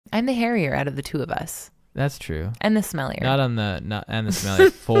I'm the hairier out of the two of us. That's true. And the smellier. And the smellier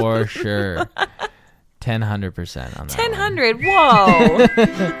for sure. 100% on that. 100. Whoa.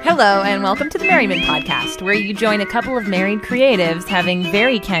 Hello, and welcome to the Merriment Podcast, where you join a couple of married creatives having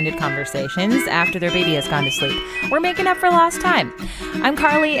very candid conversations after their baby has gone to sleep. We're making up for lost time. I'm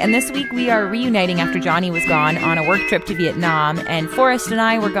Carly, and this week we are reuniting after Johnny was gone on a work trip to Vietnam, and Forrest and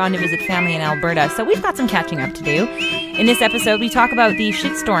I were gone to visit family in Alberta, so we've got some catching up to do. In this episode, we talk about the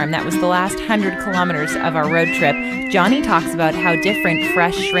shitstorm that was the last 100 kilometers of our road trip. Johnny talks about how different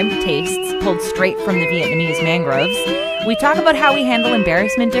fresh shrimp tastes pulled straight from the Vietnamese mangroves. We talk about how we handle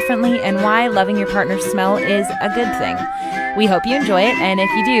embarrassment differently and why loving your partner's smell is a good thing. We hope you enjoy it, and if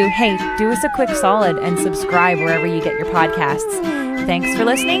you do, hey, do us a quick solid and subscribe wherever you get your podcasts. Thanks for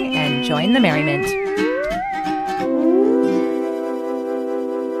listening, and join the merriment.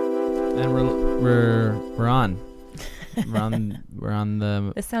 And we're on. We're on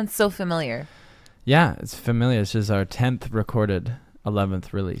the... This sounds so familiar. Yeah, it's familiar. This is our 10th recorded,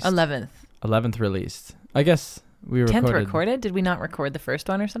 11th released. 11th released. I guess we recorded... 10th recorded? Did we not record the first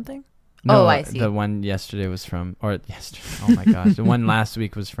one or something? No, oh, I see. The one yesterday was from... Or yesterday. Oh my gosh. The one last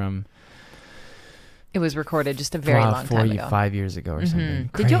week was from... It was recorded just a very long time ago. 5 years ago or something.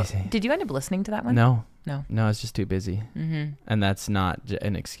 Crazy. Did you end up listening to that one? No, I was just too busy. And that's not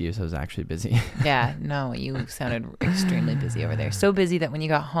an excuse. I was actually busy. Yeah, no, you sounded extremely busy over there. So busy that when you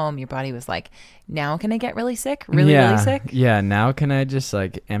got home, your body was like, now can I get really sick? Really sick? Yeah, now can I just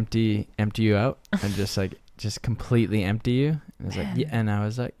like empty you out and just completely empty you? And I was like, yeah, and I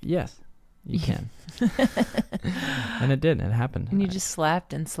was like, yes, you can. And it did. It happened. And you just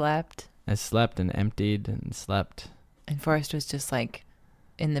slept and slept. I slept and emptied and slept. And Forrest was just like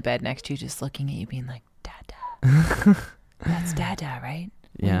in the bed next to you, just looking at you, being like, Dada. That's Dada, right?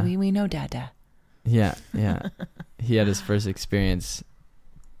 Yeah. We know Dada. Yeah. He had his first experience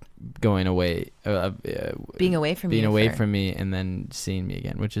going away. Being away from me and then seeing me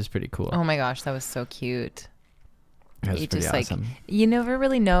again, which is pretty cool. Oh my gosh, that was so cute. That was pretty awesome. You never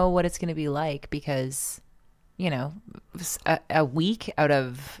really know what it's going to be like because... You know, a week out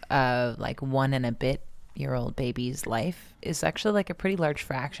of like 1 and a bit year old baby's life is actually like a pretty large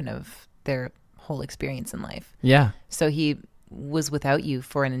fraction of their whole experience in life. Yeah. So he was without you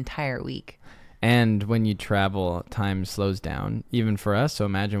for an entire week. And when you travel, time slows down, even for us. So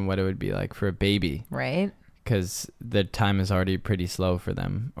imagine what it would be like for a baby. Right. Because the time is already pretty slow for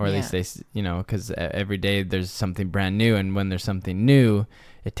them. Or at least they, because every day there's something brand new. And when there's something new,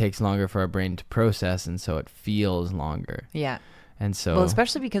 it takes longer for our brain to process, and so it feels longer. Yeah. And so... Well,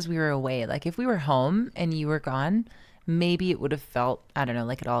 especially because we were away. Like, if we were home and you were gone, maybe it would have felt, I don't know,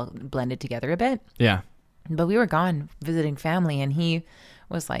 like it all blended together a bit. Yeah. But we were gone visiting family, and he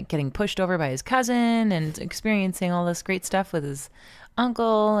was, like, getting pushed over by his cousin and experiencing all this great stuff with his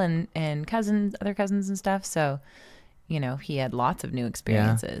uncle and cousins, other cousins and stuff. So... he had lots of new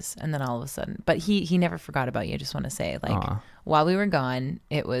experiences. And then all of a sudden, but he never forgot about you. I just want to say, like, while we were gone,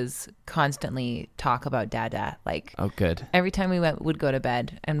 it was constantly talk about Dada. Like, oh, good. Every time we would go to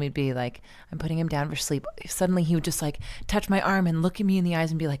bed and we'd be like, I'm putting him down for sleep. Suddenly he would just like touch my arm and look at me in the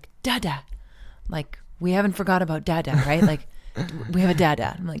eyes and be like, Dada. Like, we haven't forgot about Dada, right? Like, we have a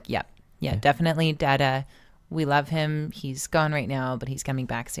Dada. I'm like, yeah, definitely Dada. We love him. He's gone right now, but he's coming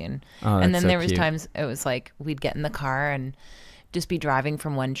back soon. Oh, and then there was times it was like we'd get in the car and just be driving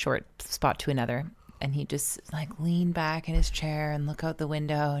from one short spot to another. And he'd just like lean back in his chair and look out the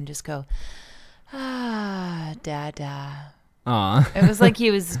window and just go, Dada. Aw. It was like he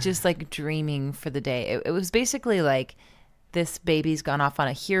was just like dreaming for the day. It was basically like this baby's gone off on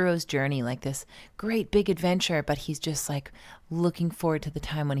a hero's journey, like this great big adventure, but he's just like looking forward to the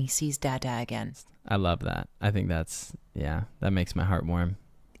time when he sees Dada again. I love that. I think that makes my heart warm.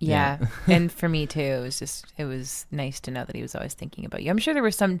 Yeah. And for me too, it was nice to know that he was always thinking about you. I'm sure there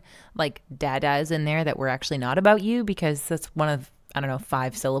were some like Dadas in there that were actually not about you, because that's one of,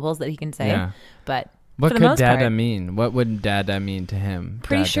 5 syllables that he can say. Yeah. But what could Dada mean? What would Dada mean to him?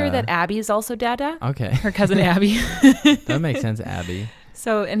 Pretty sure that Abby is also Dada. Okay. Her cousin Abby. That makes sense, Abby.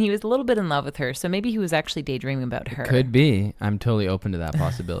 So, and he was a little bit in love with her. So maybe he was actually daydreaming about her. Could be. I'm totally open to that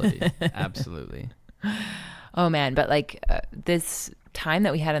possibility. Absolutely. Oh man. But like this time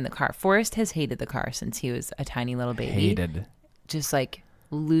that we had in the car, Forrest has hated the car since he was a tiny little baby. Hated. Just like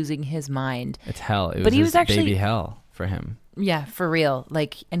losing his mind. It's hell. It was actually baby hell for him. Yeah, for real.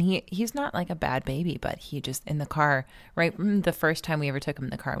 Like, and he's not like a bad baby, but he just in the car, right? The first time we ever took him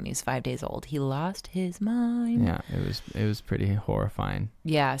in the car when he was 5 days old, he lost his mind. Yeah, it was pretty horrifying.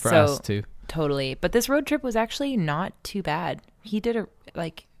 Yeah, for us too. Totally. But this road trip was actually not too bad. He did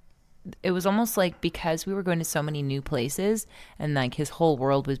it was almost like because we were going to so many new places and like his whole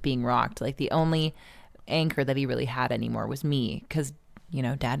world was being rocked. Like the only anchor that he really had anymore was me, because you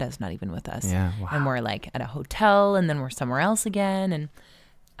know, Dada's not even with us. Yeah, wow. And we're like at a hotel, and then we're somewhere else again, and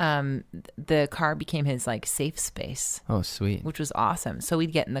the car became his like safe space. Oh, sweet. Which was awesome. So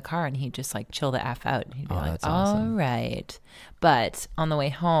we'd get in the car and he'd just like chill the F out. He'd be like, that's all awesome. right. But on the way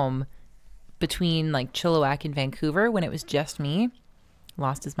home, between like Chilliwack and Vancouver, when it was just me,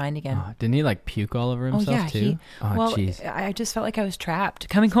 lost his mind again. Oh, didn't he like puke all over himself too? Well, jeez. I just felt like I was trapped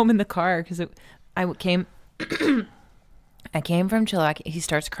coming home in the car because I came from Chilliwack. He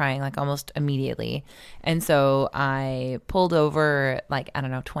starts crying like almost immediately. And so I pulled over like, I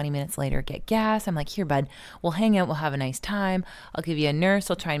don't know, 20 minutes later, get gas. I'm like, here, bud, we'll hang out. We'll have a nice time. I'll give you a nurse.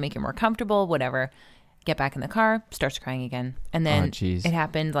 I'll try and make you more comfortable, whatever. Get back in the car, starts crying again. And then it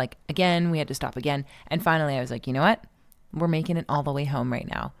happened like again, we had to stop again. And finally I was like, you know what? We're making it all the way home right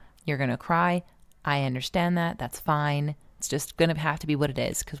now. You're going to cry. I understand that. That's fine. It's just going to have to be what it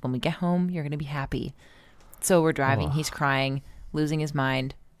is. Because when we get home, you're going to be happy. So we're driving. He's crying, losing his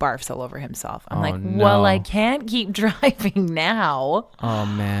mind, barfs all over himself. I'm like, well, I can't keep driving now. Oh,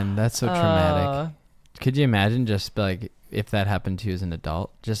 man. That's so traumatic. Could you imagine just like if that happened to you as an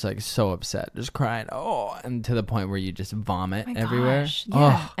adult? Just like so upset, just crying. And to the point where you just vomit everywhere.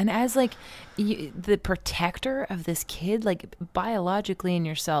 Yeah. And as like the protector of this kid, like biologically in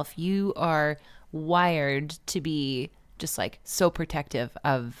yourself, you are wired to be just like so protective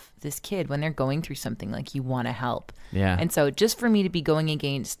of this kid when they're going through something. Like you want to help. Yeah. And so just for me to be going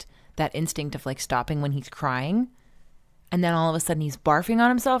against that instinct of like stopping when he's crying, and then all of a sudden he's barfing on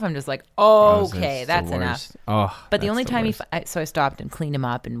himself, I'm just like, okay, that's enough. But the only time so I stopped and cleaned him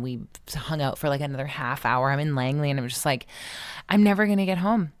up, and we hung out for like another half hour. I'm in Langley, and I'm just like, I'm never gonna get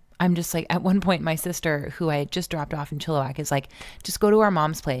home. I'm just like, at one point my sister, who I had just dropped off in Chilliwack, is like, just go to our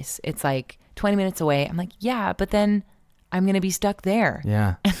mom's place. It's like 20 minutes away. I'm like, yeah, but then I'm going to be stuck there.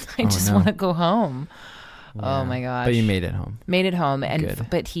 Yeah. And I just want to go home. Yeah. Oh my gosh. But you made it home. Made it home.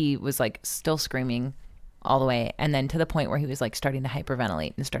 But he was like still screaming all the way. And then to the point where he was like starting to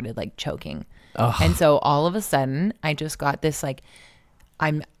hyperventilate and started like choking. And so all of a sudden I just got this like,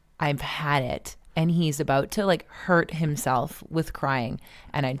 I've had it. And he's about to like hurt himself with crying.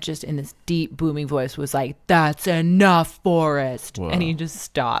 And I just in this deep booming voice was like, that's enough, Forrest. Whoa. And he just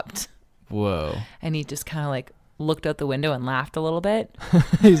stopped. Whoa. And he just kind of like looked out the window and laughed a little bit.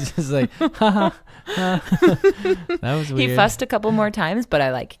 He's just like, ha, ha. That was weird. He fussed a couple more times, but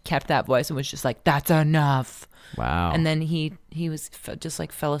I like kept that voice and was just like, that's enough. Wow. And then he was just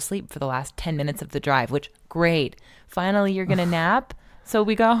like fell asleep for the last 10 minutes of the drive, which great. Finally, you're going to nap. So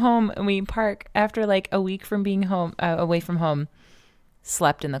we got home and we park after like a week from being home, away from home,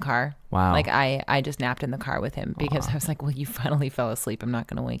 slept in the car. Wow. Like I just napped in the car with him because I was like, well, you finally fell asleep. I'm not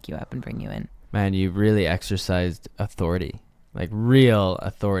going to wake you up and bring you in. Man, you really exercised authority, like real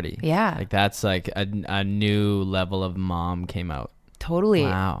authority. Yeah. Like that's like a new level of mom came out. Totally.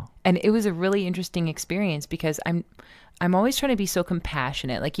 Wow. And it was a really interesting experience because I'm always trying to be so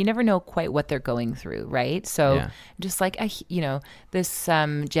compassionate. Like you never know quite what they're going through, right? So just like, this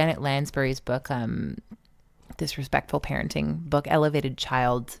Janet Lansbury's book, Disrespectful Parenting book, Elevated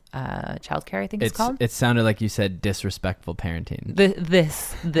Childcare, I think it's called. It sounded like you said disrespectful parenting.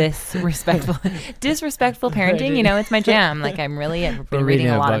 This disrespectful parenting, it's my jam. Like I've been reading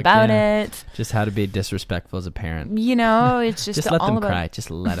a lot about it. Just how to be disrespectful as a parent. It's just let them cry. Just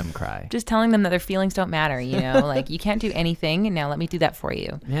let them cry. Just telling them that their feelings don't matter. Like you can't do anything, and now let me do that for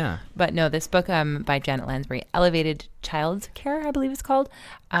you. Yeah. But no, this book by Janet Lansbury, Elevated Childcare, I believe it's called.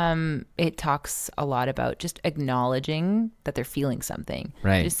 It talks a lot about just acknowledging that they're feeling something.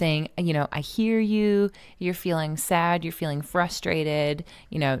 Right. Just saying, I hear you, you're feeling sad, you're feeling frustrated,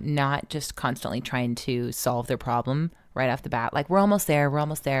 not just constantly trying to solve their problem right off the bat. Like, we're almost there,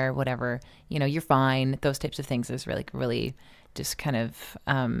 whatever, you're fine. Those types of things is really just kind of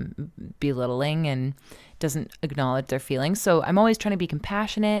belittling and doesn't acknowledge their feelings. So I'm always trying to be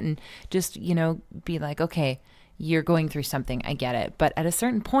compassionate and just, be like, okay, you're going through something. I get it. But at a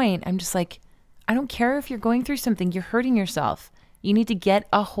certain point, I'm just like, I don't care if you're going through something. You're hurting yourself. You need to get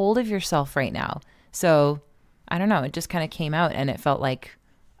a hold of yourself right now. So I don't know. It just kind of came out and it felt like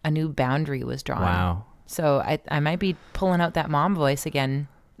a new boundary was drawn. Wow. So I might be pulling out that mom voice again.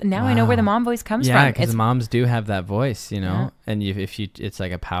 Now I know where the mom voice comes from. Yeah, because moms do have that voice, and it's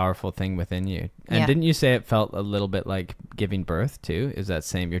like a powerful thing within you. And didn't you say it felt a little bit like giving birth too? Is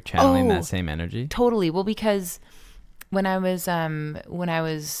that you're channeling that same energy? Totally. Well, because when I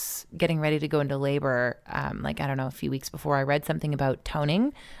was getting ready to go into labor, I don't know, a few weeks before, I read something about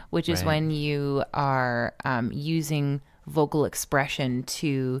toning, which is when you are using vocal expression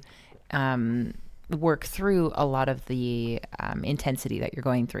to work through a lot of the intensity that you're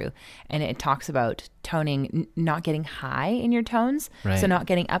going through. And it talks about toning, not getting high in your tones. Right. So not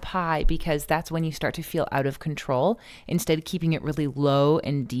getting up high, because that's when you start to feel out of control, instead of keeping it really low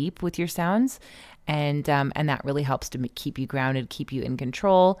and deep with your sounds. And that really helps to keep you grounded, keep you in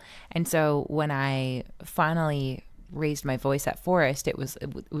control. And so when I finally raised my voice at Forrest, it was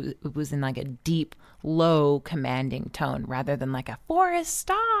in like a deep, low, commanding tone, rather than like a Forrest,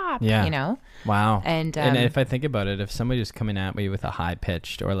 stop. Yeah. You know? Wow. And if I think about it, if somebody was coming at me with a high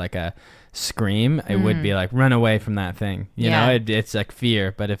pitched or like a scream, it would be like, run away from that thing. You know, it's like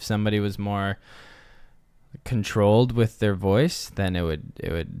fear. But if somebody was more controlled with their voice, then it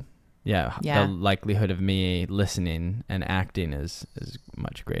would. The likelihood of me listening and acting is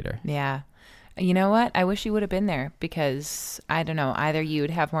much greater. Yeah. You know what? I wish you would have been there, because I don't know, either you would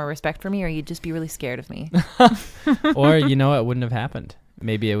have more respect for me or you'd just be really scared of me. Or, you know, it wouldn't have happened.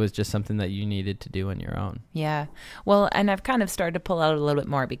 Maybe it was just something that you needed to do on your own. Yeah. Well, and I've kind of started to pull out a little bit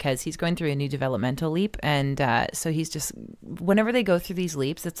more, because he's going through a new developmental leap. And so he's just, whenever they go through these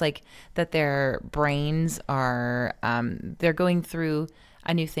leaps, it's like that their brains are, they're going through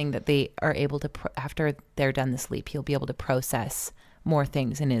a new thing that they are able to, after they're done this leap, he'll be able to process more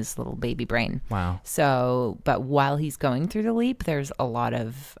things in his little baby brain. Wow. So, but while he's going through the leap, there's a lot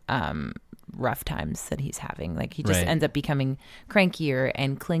of rough times that he's having. Like he just ends up becoming crankier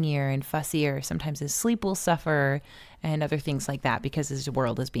and clingier and fussier. Sometimes his sleep will suffer and other things like that, because his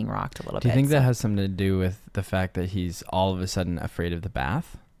world is being rocked a little bit. Do you think that has something to do with the fact that he's all of a sudden afraid of the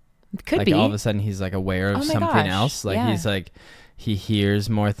bath? Could be. All of a sudden he's like aware of something else. Like he's like, he hears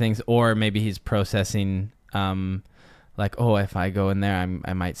more things, or maybe he's processing like, oh, if I go in there,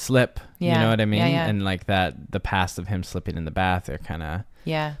 I might slip. You know what I mean? And like that, the past of him slipping in the bath, they're kind of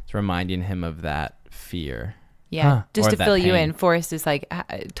it's reminding him of that fear. Yeah, just to fill you in, Forrest is like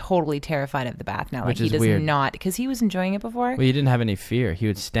totally terrified of the bath now. Like he does not, because he was enjoying it before. Well, he didn't have any fear. He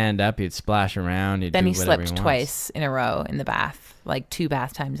would stand up, he'd splash around, then he slipped twice in a row in the bath, like 2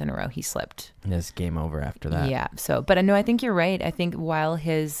 bath times in a row. He slipped. And it's game over after that. Yeah. So, but no, I think you're right. I think while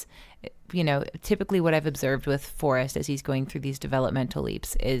his, you know, typically what I've observed with Forrest as he's going through these developmental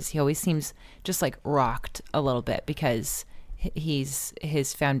leaps is he always seems just like rocked a little bit, because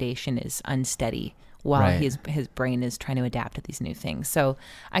his foundation is unsteady while his brain is trying to adapt to these new things. So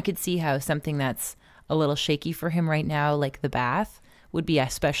I could see how something that's a little shaky for him right now, like the bath, would be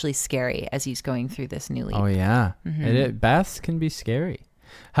especially scary as he's going through this new leap. Oh yeah. Baths can be scary.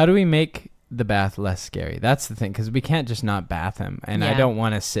 How do we make the bath less scary? That's the thing, because we can't just not bath him, and I don't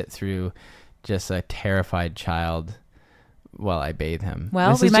want to sit through just a terrified child while I bathe him.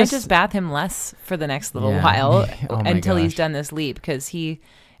 Well, we might just bath him less for the next little while until he's done this leap, because he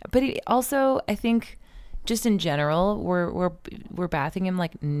also, I think, just in general, we're bathing him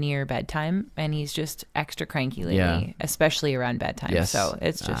like near bedtime, and he's just extra cranky lately, especially around bedtime. Yes. So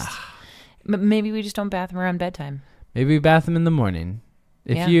it's just maybe we just don't bath him around bedtime. Maybe we bath him in the morning.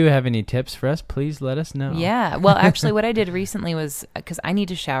 If you have any tips for us, please let us know. Yeah. Well, actually, what I did recently was, because I need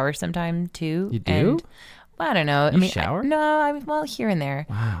to shower sometime too. You do? And, well, I don't know. You shower? Well, here and there.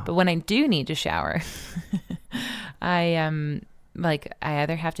 Wow. But when I do need to shower, I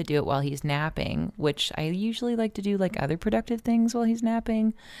either have to do it while he's napping, which I usually like to do like other productive things while he's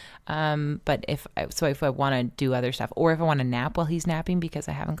napping. But if I want to do other stuff, or if I want to nap while he's napping because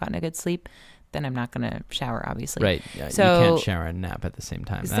I haven't gotten a good sleep, then I'm not going to shower, obviously. Right. Yeah, so, you can't shower and nap at the same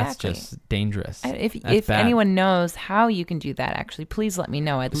time. Exactly. That's just dangerous. If anyone knows how you can do that, actually, please let me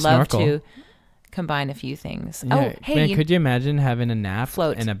know. I'd love to combine a few things. Yeah. Oh, hey. Man, could you imagine having a nap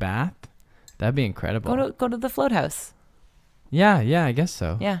in a bath? That'd be incredible. Go to the float house. Yeah, I guess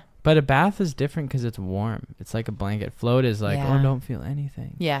so. Yeah. But a bath is different because it's warm. It's like a blanket. Float is like, don't feel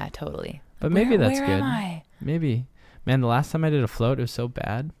anything. Yeah, totally. But maybe that's good. Where am I? Maybe. Man, the last time I did a float, it was so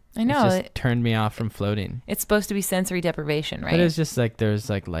bad. I know. It just turned me off from floating. It's supposed to be sensory deprivation, right? But it's just like there's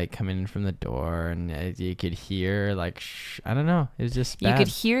like light coming in from the door, and you could hear like, I don't know. It was just bad. You could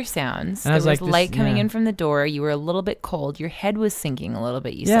hear sounds. And there was light coming in from the door. You were a little bit cold. Your head was sinking a little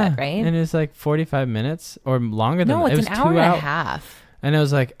bit, you said, right? And it was like 45 minutes or longer than that. No, it's an hour and a half. And I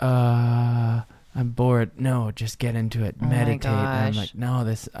was like, I'm bored. No, just get into it. Meditate. And I'm like,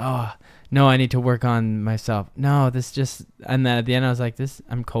 no, I need to work on myself. No, this just, and then at the end I was like,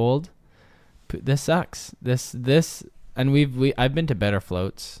 I'm cold. This sucks. And I've been to better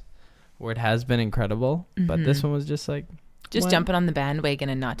floats where it has been incredible, but this one was just like, jumping on the bandwagon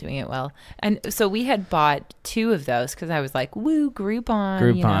and not doing it well. And so we had bought 2 of those because I was like, woo, Groupon.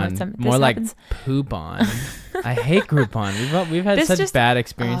 Groupon. More like poop on. I hate Groupon. We've had such bad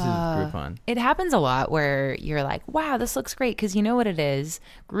experiences with Groupon. It happens a lot where you're like, wow, this looks great. Because you know what it is?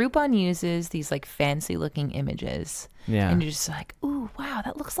 Groupon uses these like fancy looking images. Yeah. And you're just like, ooh, wow,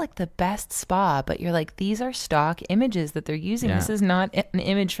 that looks like the best spa. But you're like, these are stock images that they're using. Yeah. This is not an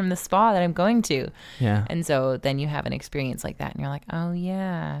image from the spa that I'm going to. Yeah. And so then you have an experience like that and you're like, oh,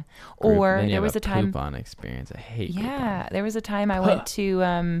 yeah. Or there was a time. Groupon experience. I hate Groupon. Yeah. There was a time I went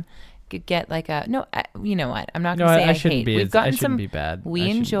to get like a, no, you know what? I'm not going to say I hate. We've gotten some, be bad. We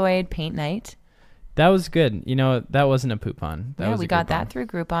enjoyed paint night. That was good. You know, that wasn't a Poupon. Yeah, we got that through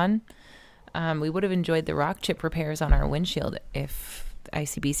Groupon. We would have enjoyed the rock chip repairs on our windshield if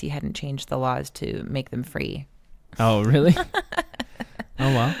ICBC hadn't changed the laws to make them free. Oh, really?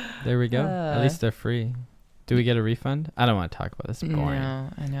 Oh, well, there we go. At least they're free. Do we get a refund? I don't want to talk about this. It's boring. No,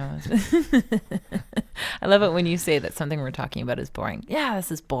 I know. I love it when you say that something we're talking about is boring. Yeah, this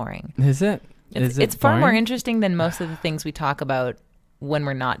is boring. Is it? It's far more interesting than most of the things we talk about when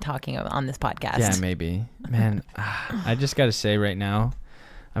we're not talking about on this podcast. Yeah, maybe. Man, I just got to say right now,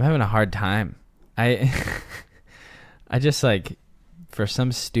 I'm having a hard time. I just like, for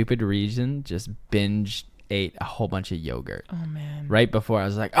some stupid reason, just binge ate a whole bunch of yogurt. Oh man! Right before I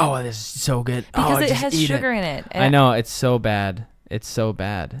was like, "Oh, this is so good." Because it has sugar in it. I know, it's so bad. It's so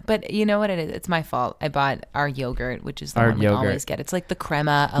bad. But you know what it is? It's my fault. I bought our yogurt, which is the one we always get. It's like the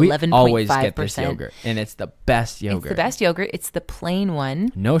crema, 11.5%. We always get this yogurt, and it's the best yogurt. It's the best yogurt. It's the plain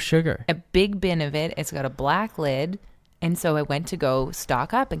one. No sugar. A big bin of it. It's got a black lid. And so I went to go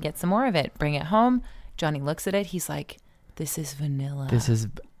stock up and get some more of it. Bring it home. Johnny looks at it. He's like, "This is vanilla. This is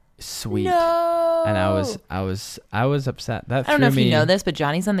sweet." No. And I was upset. That I don't know if you know this, but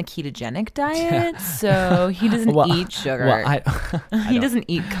Johnny's on the ketogenic diet, so he doesn't eat sugar. Well, he doesn't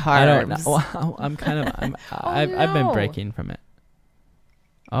eat carbs. I don't know. Well, I've been breaking from it.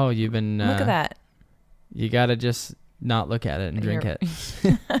 Oh, you've been. Look at that. You gotta just not look at it and drink it.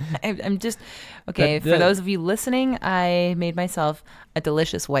 I'm just okay. For those of you listening, I made myself a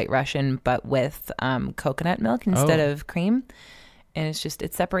delicious White Russian, but with coconut milk instead of cream. And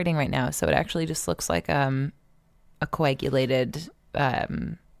it's separating right now. So it actually just looks like a coagulated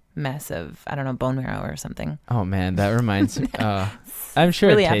mess of, I don't know, bone marrow or something. Oh, man. That reminds me. I'm sure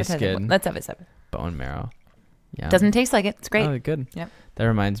really it tastes good. Let's have it. Bone marrow. Yeah. Doesn't taste like it. It's great. Oh, good. Yep. That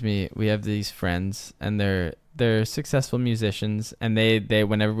reminds me. We have these friends and they're successful musicians. And they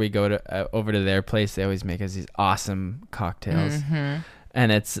whenever we go to over to their place, they always make us these awesome cocktails.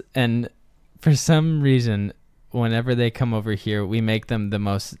 Mm-hmm. And for some reason, whenever they come over here, we make them the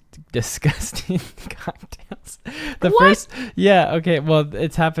most disgusting cocktails. Well,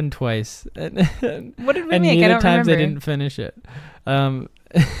 it's happened twice. What did we make? And neither times I didn't finish it. The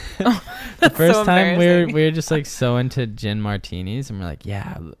first time we were just like so into gin martinis, and we're like,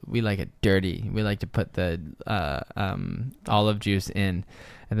 yeah, we like it dirty. We like to put the olive juice in,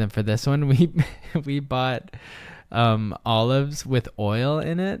 and then for this one, we bought olives with oil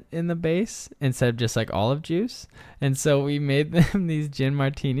in it in the base instead of just like olive juice, and so we made them these gin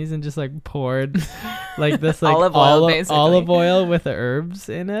martinis and just like poured like this like olive oil with the herbs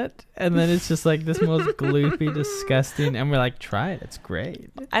in it, and then it's just like this most gloopy, disgusting, and we're like, try it, it's great.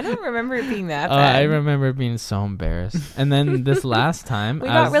 I don't remember it being that bad. I remember being so embarrassed. And then this last time we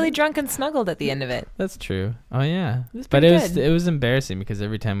got really drunk and snuggled at the end of it. That's true. Oh yeah, it was embarrassing because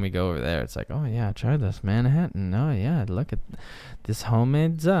every time we go over there, it's like, oh yeah, try this Manhattan. Oh yeah, look at this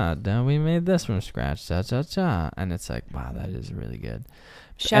homemade zod. We made this from scratch. And it's like, wow, that is really good.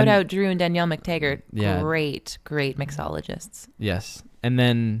 Shout out Drew and Danielle McTaggart. Yeah. Great mixologists. Yes. And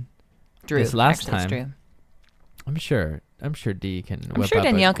then Drew, this last time, Drew. I'm sure D can whip up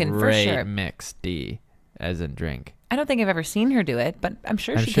Danielle a can great for sure. mix D as in drink. I don't think I've ever seen her do it, but I'm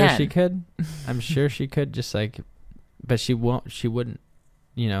sure she can. I'm sure she could. I'm sure she could, just like, but she wouldn't,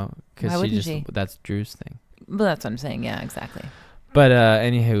 you know, because that's Drew's thing. Well, that's what I'm saying. Yeah, exactly. But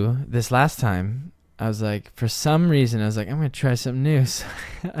anywho, this last time, I was like, for some reason, I was like, I'm going to try something new. So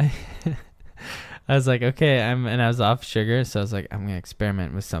I was like, okay, and I was off sugar, so I was like, I'm going to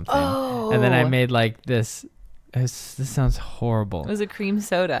experiment with something. Oh. And then I made like this. This sounds horrible. It was a cream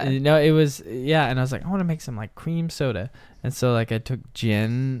soda. No, it was, yeah, and I was like, I want to make some like cream soda. And so like I took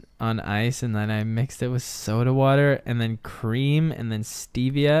gin on ice, and then I mixed it with soda water, and then cream, and then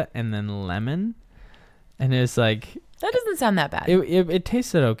stevia, and then lemon. And it was like... That doesn't sound that bad. It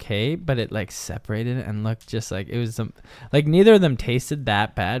tasted okay, but it like separated and looked just like... It was like neither of them tasted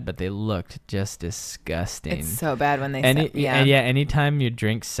that bad, but they looked just disgusting. It's so bad when they... Anytime your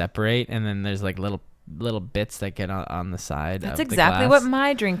drinks separate and then there's like little little bits that get on the side. That's of exactly the what glass.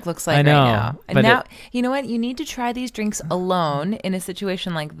 my drink looks like I know, right now. And but now, you know what? You need to try these drinks alone in a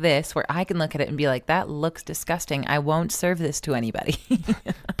situation like this where I can look at it and be like, that looks disgusting. I won't serve this to anybody.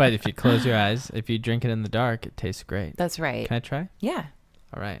 But if you close your eyes, if you drink it in the dark, it tastes great. That's right. Can I try? Yeah.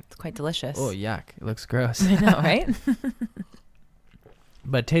 All right. It's quite delicious. Oh, yuck. It looks gross. I know, right?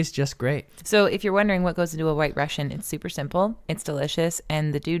 But it tastes just great. So if you're wondering what goes into a White Russian, it's super simple. It's delicious,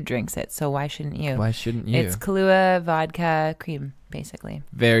 and the dude drinks it. So why shouldn't you? Why shouldn't you? It's Kahlua, vodka, cream, basically.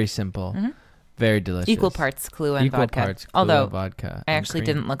 Very simple. Mm-hmm. Very delicious. Equal parts Kahlua and vodka. Equal parts Kahlua, Although vodka, I actually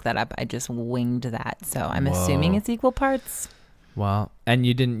didn't look that up. I just winged that. So I'm assuming it's equal parts. Well, and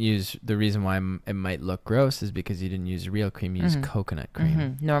you didn't use, the reason why it might look gross is because you didn't use real cream. You used coconut cream.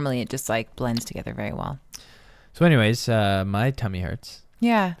 Mm-hmm. Normally it just like blends together very well. So anyways, my tummy hurts.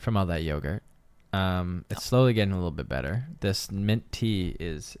 Yeah. From all that yogurt. It's slowly getting a little bit better. This mint tea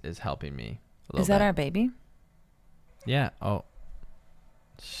is helping me a little Is that bit. our baby? Yeah. Oh.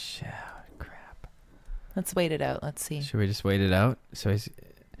 Shit. Crap. Let's wait it out. Let's see. Should we just wait it out? So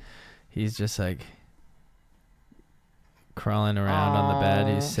he's just like crawling around on the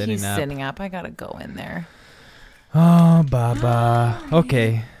bed. He's sitting up. He's sitting up. I gotta go in there. Oh, Baba.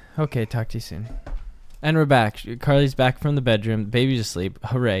 Okay. Okay. Talk to you soon. And we're back. Carly's back from the bedroom. Baby's asleep.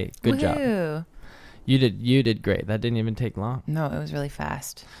 Hooray. Good job. You did great. That didn't even take long. No, it was really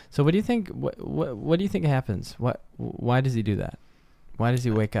fast. So what do you think what do you think happens? Why does he do that? Why does he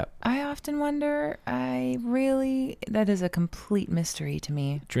wake up? I often wonder. That is a complete mystery to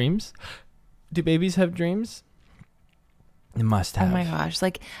me. Dreams? Do babies have dreams? They must have. Oh my gosh.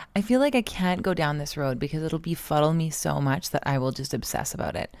 Like, I feel like I can't go down this road because it'll befuddle me so much that I will just obsess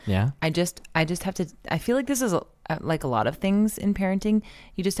about it. Yeah. I just have to, I feel like this is like a lot of things in parenting.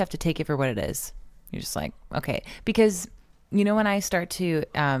 You just have to take it for what it is. You're just like, okay. Because, you know, when I start to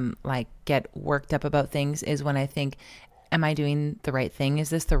like get worked up about things is when I think, am I doing the right thing? Is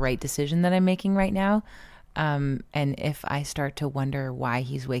this the right decision that I'm making right now? And if I start to wonder why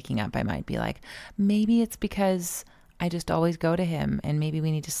he's waking up, I might be like, maybe it's because I just always go to him and maybe we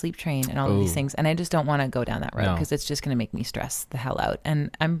need to sleep train and all of these things. And I just don't want to go down that road because it's just going to make me stress the hell out.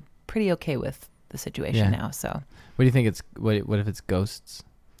 And I'm pretty okay with the situation now. So what do you think what if it's ghosts?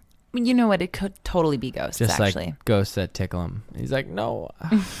 You know what? It could totally be ghosts, just actually. Like ghosts that tickle him. He's like, no,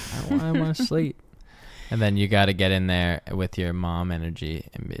 I want to sleep. And then you got to get in there with your mom energy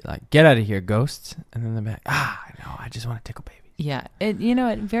and be like, get out of here, ghosts. And then they'll be like, I know, I just want to tickle baby. Yeah, it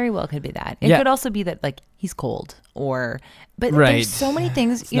very well could be that. It could also be that like he's cold but there's so many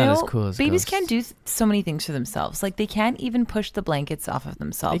things, it's you know, cool as babies ghosts. can't do so many things for themselves. Like they can't even push the blankets off of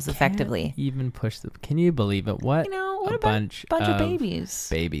themselves effectively. Even push them. Can you believe it? What? You know, what a about bunch of babies.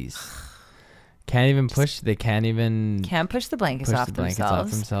 Can't even push. They can't push the blankets off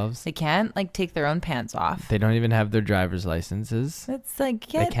themselves. They can't like take their own pants off. They don't even have their driver's licenses. It's like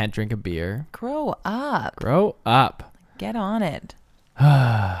they can't drink a beer. Grow up. Get on it.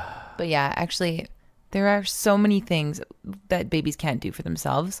 But yeah, actually, there are so many things that babies can't do for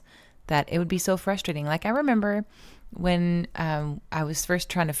themselves that it would be so frustrating. Like I remember when I was first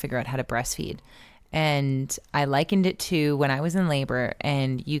trying to figure out how to breastfeed, and I likened it to when I was in labor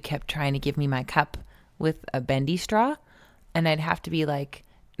and you kept trying to give me my cup with a bendy straw, and I'd have to be like,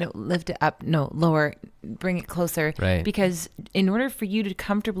 no, lift it up, no, lower, bring it closer. Right. Because in order for you to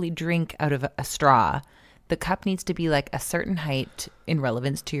comfortably drink out of a straw, the cup needs to be like a certain height in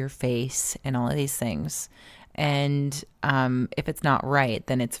relevance to your face and all of these things. And if it's not right,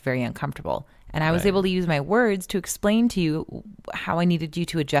 then it's very uncomfortable. And I was able to use my words to explain to you how I needed you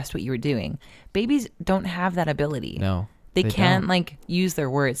to adjust what you were doing. Babies don't have that ability. No. They can't like use their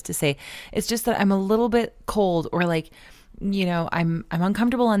words to say, it's just that I'm a little bit cold, or like, you know, I'm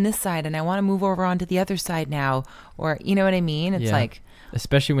uncomfortable on this side and I want to move over onto the other side now, or you know what I mean? It's like,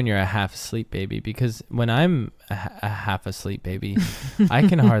 especially when you're a half asleep baby, because when I'm a half asleep baby, I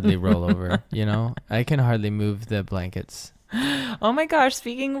can hardly roll over, you know, I can hardly move the blankets. Oh my gosh,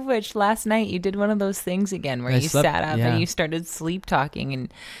 speaking of which, last night you did one of those things again where you sat up and you started sleep talking,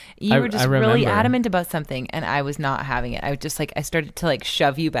 and you were just really adamant about something, and I was not having it. I was just like, I started to like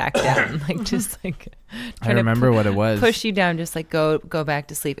shove you back down, like just like I remember what it was. Push you down, just like go back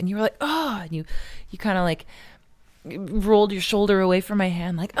to sleep. And you were like, oh, and you kind of like rolled your shoulder away from my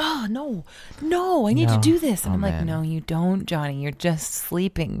hand, like, oh no, I need to do this. And I'm like, no, you don't, Johnny, you're just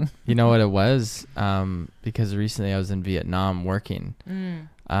sleeping. You know what it was? Because recently I was in Vietnam working,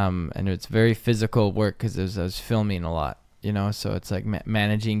 and it's very physical work because I was filming a lot, you know, so it's like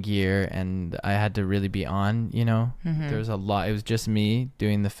managing gear, and I had to really be on, you know. There was a lot. It was just me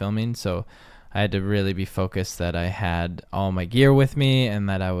doing the filming, so I had to really be focused that I had all my gear with me and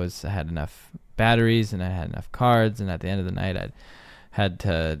that I had enough batteries and I had enough cards, and at the end of the night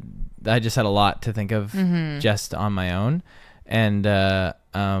I just had a lot to think of just on my own. And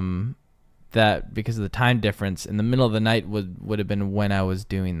that because of the time difference, in the middle of the night would have been when I was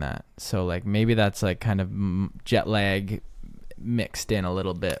doing that. So like maybe that's like kind of jet lag mixed in a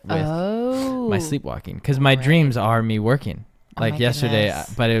little bit with my sleepwalking, because my dreams are me working. Like yesterday,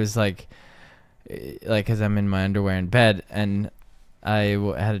 but it was like because I'm in my underwear in bed, and I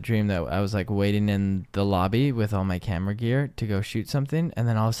had a dream that I was like waiting in the lobby with all my camera gear to go shoot something, and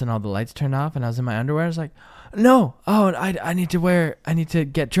then all of a sudden all the lights turned off and I was in my underwear. I was like, no, I need to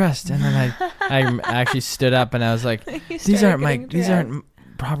get dressed. And then I actually stood up and I was like, these aren't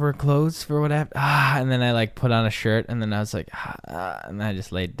proper clothes for what I have. And then I like put on a shirt, and then I was like, and then I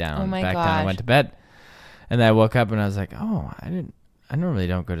just laid down, down, I went to bed. And then I woke up and I was like, I normally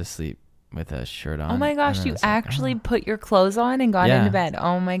don't go to sleep with a shirt on. Oh my gosh, you actually put your clothes on and got into bed.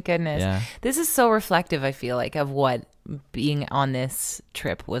 Oh my goodness. Yeah. This is so reflective, I feel like, of what being on this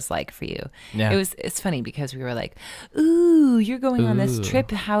trip was like for you. Yeah. It's funny because we were like, ooh, you're going on this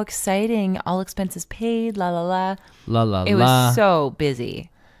trip. How exciting. All expenses paid, la la la. La la la. It was so busy.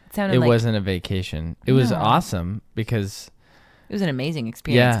 It wasn't a vacation. It was awesome because it was an amazing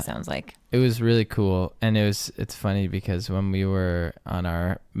experience, it sounds like. It was really cool. And it's funny because when we were on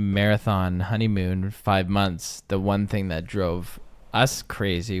our marathon honeymoon 5 months, the one thing that drove us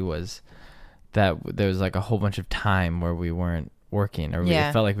crazy was that there was like a whole bunch of time where we weren't working, or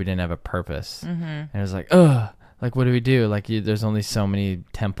it felt like we didn't have a purpose. And it was like, ugh, like what do we do? Like there's only so many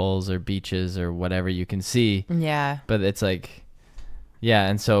temples or beaches or whatever you can see. Yeah. But it's like, yeah.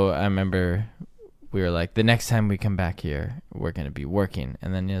 And so I remember we were like, the next time we come back here, we're going to be working.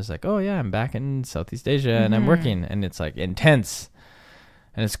 And then it was like, oh yeah, I'm back in Southeast Asia and I'm working, and it's like intense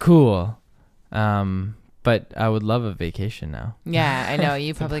and it's cool. But I would love a vacation now. Yeah, I know.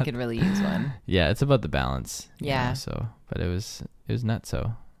 You probably could really use one. Yeah, it's about the balance. Yeah. Know, so, but it was nuts.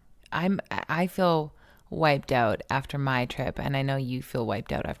 So I feel wiped out after my trip, and I know you feel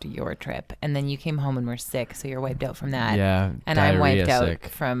wiped out after your trip, and then you came home and were sick, so you're wiped out from that. Yeah. And I'm wiped out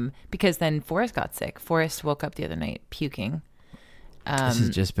from, because then Forrest got sick. Forrest woke up the other night puking. This has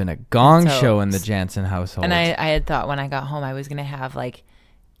just been a gong show in the Jansen household. And I had thought when I got home I was going to have like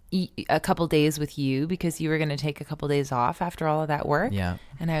a couple days with you, because you were going to take a couple days off after all of that work. Yeah.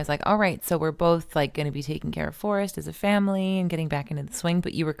 And I was like, all right, so we're both like going to be taking care of Forrest as a family and getting back into the swing,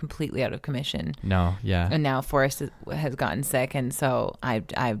 but you were completely out of commission. No. Yeah. And now Forrest has gotten sick. And so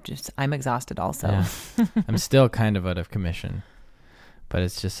I'm exhausted also. Yeah. I'm still kind of out of commission, but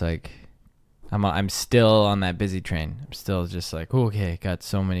it's just like, I'm still on that busy train. I'm still just like, okay, got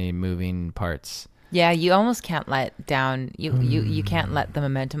so many moving parts. Yeah, you almost can't let down. You can't let the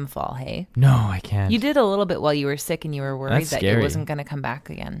momentum fall. Hey. No, I can't. You did a little bit while you were sick, and you were worried that it wasn't going to come back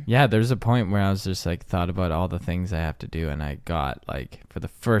again. Yeah, there's a point where I was just like thought about all the things I have to do, and I got like, for the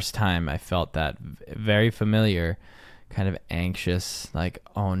first time, I felt that very familiar, kind of anxious, like,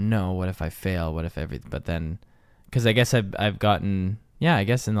 oh no, what if I fail? What if everything? But then, because I guess I've gotten, I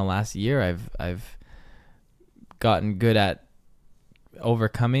guess in the last year I've gotten good at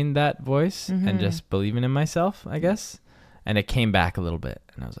overcoming that voice and just believing in myself, I guess. And it came back a little bit,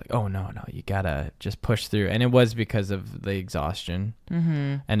 and I was like, oh no, you gotta just push through. And it was because of the exhaustion.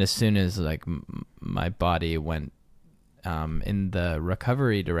 And as soon as like my body went in the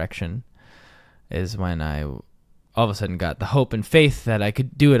recovery direction is when I all of a sudden got the hope and faith that I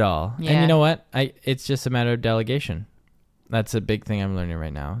could do it all. And you know what, it's just a matter of delegation. That's a big thing I'm learning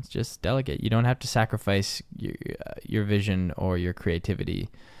right now. It's just delegate. You don't have to sacrifice your vision or your creativity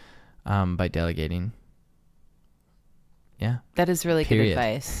by delegating. Yeah. That is really good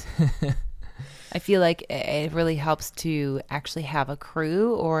advice. I feel like it really helps to actually have a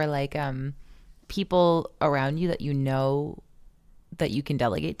crew or like people around you that you know that you can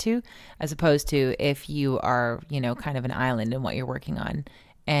delegate to, as opposed to if you are, kind of an island in what you're working on.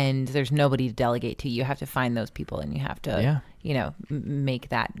 And there's nobody to delegate to. You have to find those people, and you have to, make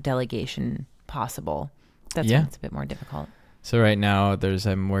that delegation possible. That's when it's a bit more difficult. So right now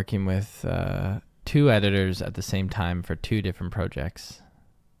I'm working with 2 editors at the same time for 2 different projects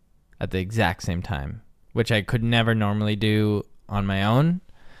at the exact same time, which I could never normally do on my own.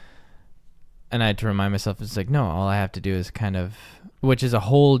 And I had to remind myself, it's like, no, all I have to do is kind of, which is a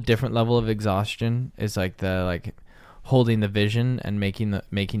whole different level of exhaustion, is like holding the vision and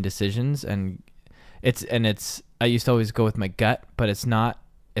making decisions. And it's I used to always go with my gut, but it's not.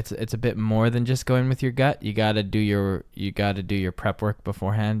 It's a bit more than just going with your gut. You gotta do your prep work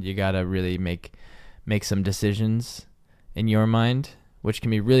beforehand. You gotta really make some decisions in your mind, which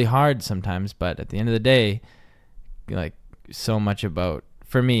can be really hard sometimes. But at the end of the day, like, so much about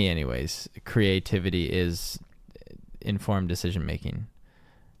for me anyways, creativity is informed decision making.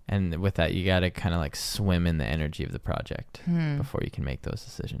 And with that, you got to kind of like swim in the energy of the project before you can make those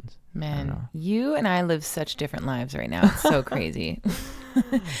decisions. Man, you and I live such different lives right now. It's so crazy.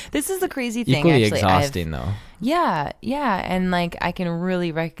 This is the crazy thing. Equally actually exhausting though. Yeah. And like I can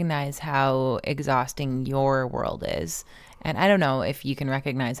really recognize how exhausting your world is. And I don't know if you can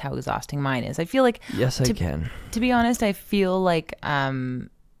recognize how exhausting mine is. I feel like... Yes, I can. To be honest, I feel like, and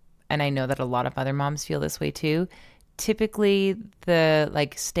I know that a lot of other moms feel this way too, typically the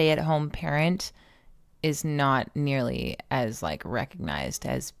like stay-at-home parent is not nearly as like recognized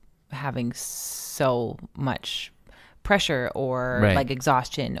as having so much pressure or like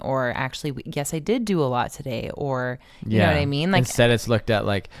exhaustion, or actually, yes, I did do a lot today, or you know what I mean? Like instead it's looked at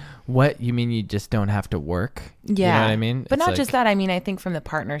like, what, you mean you just don't have to work? Yeah. You know what I mean? But it's not just that. I mean, I think from the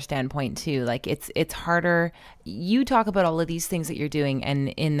partner standpoint too, like it's harder. You talk about all of these things that you're doing, and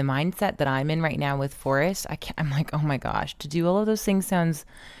in the mindset that I'm in right now with Forrest, I'm like, oh my gosh, to do all of those things sounds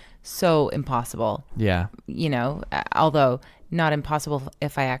so impossible. Yeah. You know, although not impossible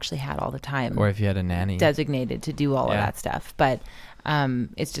if I actually had all the time. Or if you had a nanny designated to do all of that stuff. But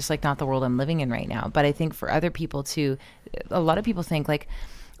it's just like not the world I'm living in right now. But I think for other people too, a lot of people think like,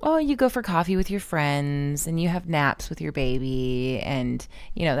 oh, you go for coffee with your friends and you have naps with your baby. And,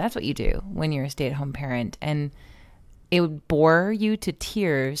 you know, that's what you do when you're a stay-at-home parent. And it would bore you to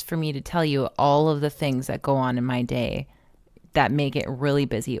tears for me to tell you all of the things that go on in my day that make it really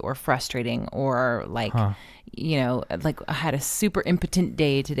busy or frustrating, or like, you know, like I had a super impotent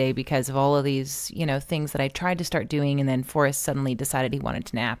day today because of all of these, you know, things that I tried to start doing, and then Forrest suddenly decided he wanted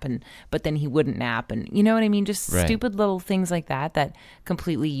to nap, but then he wouldn't nap, and you know what I mean? Just stupid little things like that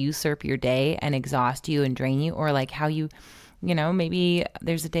completely usurp your day and exhaust you and drain you. Or like how you know, maybe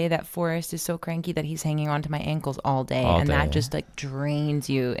there's a day that Forrest is so cranky that he's hanging on to my ankles all day, that just like drains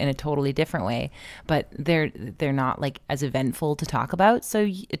you in a totally different way. But they're not like as eventful to talk about, so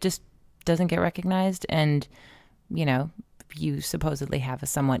it just doesn't get recognized. And you know, you supposedly have a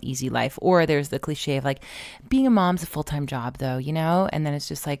somewhat easy life. Or there's the cliche of like, being a mom's a full-time job though, you know, and then it's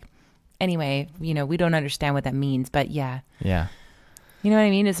just like, anyway, you know, we don't understand what that means, but yeah. You know what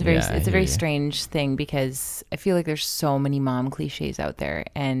I mean? It's a very strange thing, because I feel like there's so many mom cliches out there,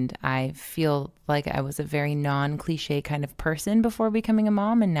 and I feel like I was a very non-cliche kind of person before becoming a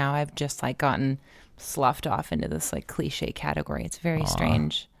mom, and now I've just like gotten sloughed off into this like cliche category. It's very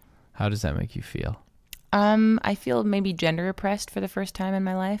strange. How does that make you feel? I feel maybe gender oppressed for the first time in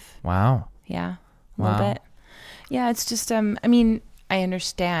my life. Wow. Yeah, a little bit. Yeah, it's just I mean, I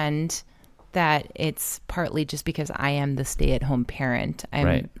understand that it's partly just because I am the stay-at-home parent.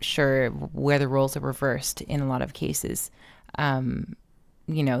 I'm sure where the roles are reversed in a lot of cases. You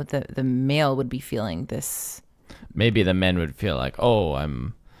know, the male would be feeling this. Maybe the men would feel like, oh,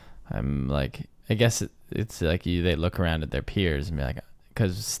 I'm like, I guess it's like they look around at their peers and be like,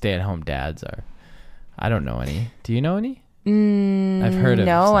 because stay-at-home dads are, I don't know any. Do you know any? I've heard of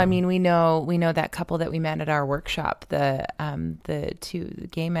no. some. I mean, we know that couple that we met at our workshop, the two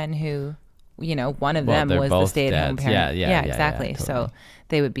gay men who, you know, one of them was the stay-at-home parent. Yeah, exactly. Yeah, totally. So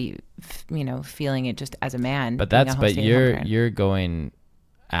they would be, you know, feeling it just as a man. But you're going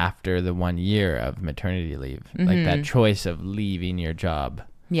after the 1 year of maternity leave, like that choice of leaving your job.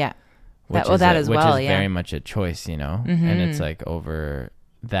 Yeah. Which is very much a choice, you know, and it's like over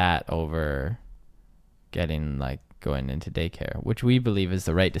getting like going into daycare, which we believe is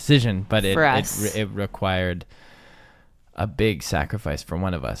the right decision, but it required a big sacrifice for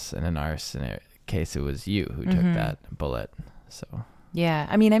one of us, and in our case it was you who took that bullet. So yeah,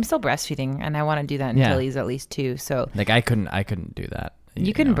 I mean, I'm still breastfeeding, and I want to do that until he's at least 2. So like I couldn't do that.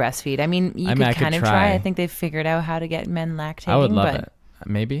 You couldn't breastfeed. I mean, you could kind of try. I think they've figured out how to get men lactating. I would love it.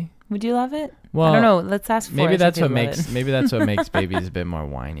 Maybe. Would you love it? Well, I don't know. Let's ask. Maybe that's what makes babies a bit more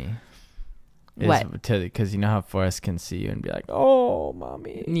whiny. What? Because you know how Forrest can see you and be like, "Oh,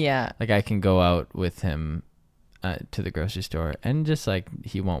 mommy." Yeah. Like I can go out with him to the grocery store, and just like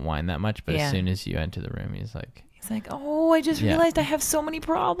he won't whine that much, but as soon as you enter the room, he's like, "Oh, I just realized I have so many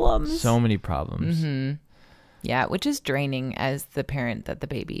problems." Yeah, which is draining as the parent that the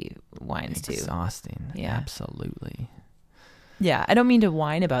baby whines to. Exhausting. Yeah, absolutely. Yeah, I don't mean to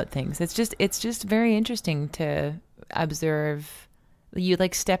whine about things. It's just very interesting to observe. You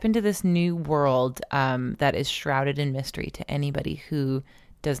like step into this new world that is shrouded in mystery to anybody who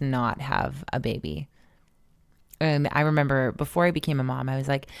does not have a baby. I remember before I became a mom, I was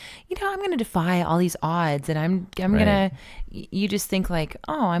like, I'm going to defy all these odds, and I'm going to, you just think like,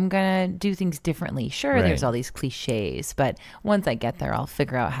 oh, I'm going to do things differently. Sure, there's all these cliches, but once I get there, I'll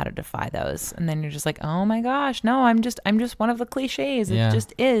figure out how to defy those. And then you're just like, oh my gosh, no, I'm just one of the cliches. It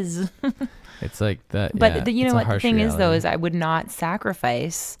just is. It's like that. But you know what the thing is though, is I would not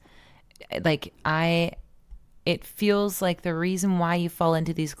sacrifice, like it feels like the reason why you fall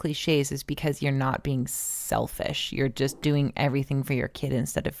into these cliches is because you're not being selfish. You're just doing everything for your kid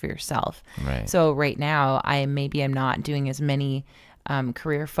instead of for yourself. Right. So right now, I'm not doing as many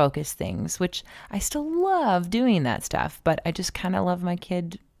career focused things, which I still love doing that stuff, but I just kind of love my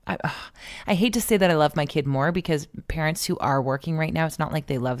kid. I hate to say that I love my kid more, because parents who are working right now, it's not like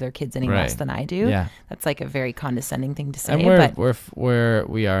they love their kids any less than I do. Yeah. That's like a very condescending thing to say. And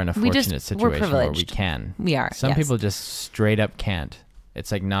we are in a fortunate situation where we can. We are. Some people just straight up can't. It's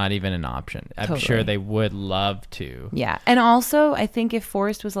like not even an option. I'm sure they would love to. Yeah. And also, I think if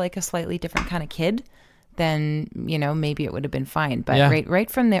Forrest was like a slightly different kind of kid, then, maybe it would have been fine. But right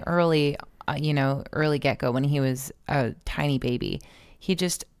from the early get-go, when he was a tiny baby,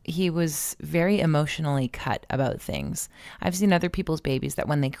 he was very emotionally cut about things. I've seen other people's babies that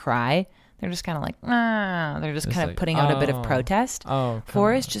when they cry, they're just kind of like, they're just kind of putting out a bit of protest.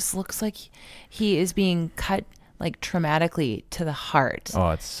 Forrest just looks like he is being cut like traumatically to the heart. Oh,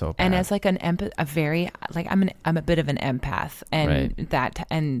 it's so bad. And as like I'm a bit of an empath, and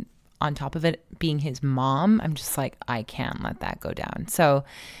and on top of it being his mom, I'm just like, I can't let that go down. So,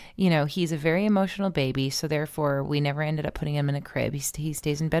 he's a very emotional baby. So therefore, we never ended up putting him in a crib. He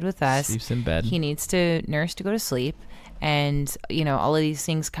stays in bed with us. Sleeps in bed. He needs to nurse to go to sleep. And, all of these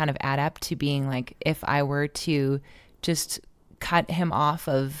things kind of add up to being like, if I were to just cut him off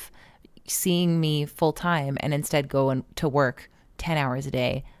of seeing me full time and instead go to work 10 hours a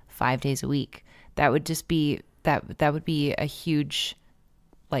day, 5 days a week, that would just be, that would be a huge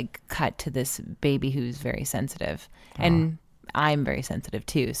like cut to this baby who's very sensitive. And I'm very sensitive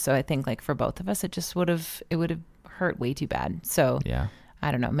too. So I think like for both of us, it would have hurt way too bad. So I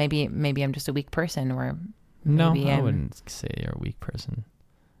don't know, maybe I'm just a weak person, or maybe I wouldn't say you're a weak person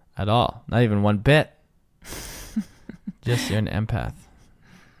at all. Not even one bit. Just you're an empath.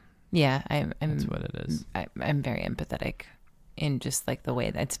 Yeah. That's what it is. I'm very empathetic in just like the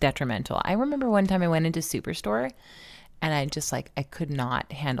way that's detrimental. I remember one time I went into Superstore, and I just like, I could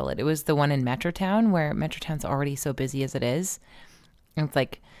not handle it. It was the one in Metrotown, where Metrotown's already so busy as it is. And it's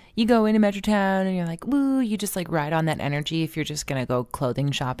like, you go into Metrotown and you're like, woo, you just like ride on that energy if you're just going to go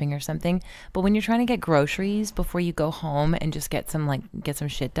clothing shopping or something. But when you're trying to get groceries before you go home and just get some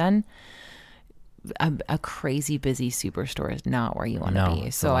shit done, a crazy busy Superstore is not where you want to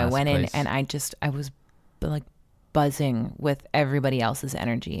be. So I went in and I was like buzzing with everybody else's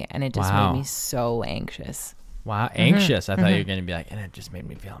energy, and it just made me so anxious. Wow, anxious. I thought you were going to be like, and it just made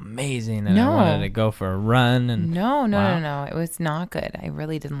me feel amazing, and I wanted to go for a run. And No. It was not good. I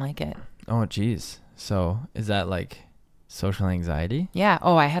really didn't like it. Oh, geez. So is that like social anxiety? Yeah.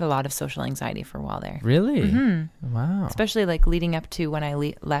 Oh, I had a lot of social anxiety for a while there. Really? Mm-hmm. Wow. Especially like leading up to when I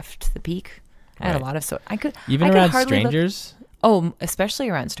left the peak. I had a lot of even around strangers? Especially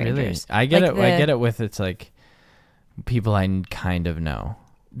around strangers. Really? I get it. I get it with, it's like people I kind of know.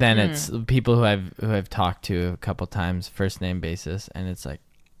 Then it's people who I've talked to a couple times, first name basis, and it's like,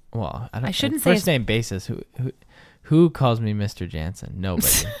 well, I shouldn't say first name basis. Who calls me Mr. Jansen? Nobody.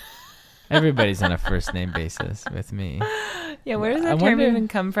 Everybody's on a first name basis with me. Yeah, where does that term even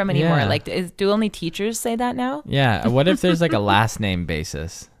come from anymore? Yeah. Like, do only teachers say that now? Yeah. What if there's like a last name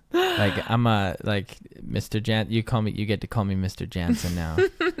basis? Like, I'm Mr. Jansen. You get to call me Mr. Jansen now.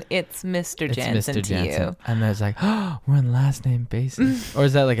 It's Mr. Jansen to you. And there's like, oh, we're on last name basis. Or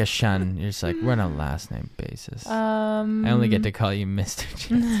is that like a shun? You're just like, we're on a last name basis. I only get to call you Mr.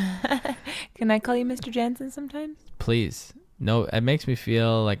 Jansen. Can I call you Mr. Jansen sometimes? Please. No, it makes me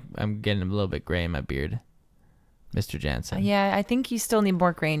feel like I'm getting a little bit gray in my beard. Mr. Jansen. Yeah, I think you still need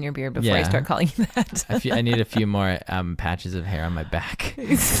more gray in your beard before I start calling you that. I need a few more patches of hair on my back.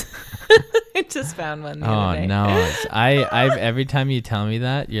 I just found one the other day. No. I've every time you tell me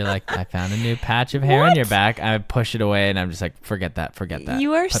that, you're like, I found a new patch of hair on your back. I push it away and I'm just like, forget that.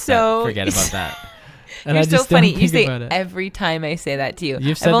 You are forget about that. And you're so funny. You say every time I say that to you.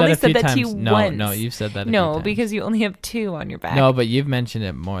 I've only said that to you once. No, you've said that a few times. No, because you only have 2 on your back. No, but you've mentioned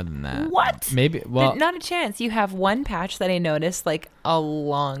it more than that. What? Maybe, well. Not a chance. You have one patch that I noticed like a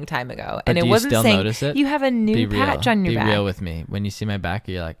long time ago. And it wasn't saying, notice it? You have a new patch on your back. Be real with me. When you see my back,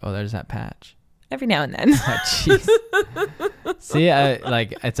 you're like, oh, there's that patch. Every now and then. Oh, jeez. See,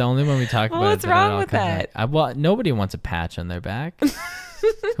 it's only when we talk about it. What's wrong with that? Well, nobody wants a patch on their back.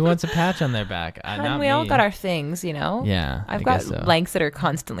 Who wants a patch on their back? Not we me. all got our things, you know? Yeah. I've got legs that are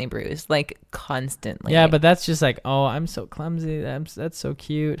constantly bruised, like constantly. Yeah, but that's just like, oh, I'm so clumsy. That's so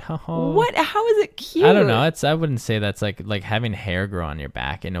cute. What? How is it cute? I don't know. I wouldn't say that's like having hair grow on your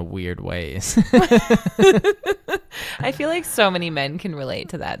back in a weird ways. I feel like so many men can relate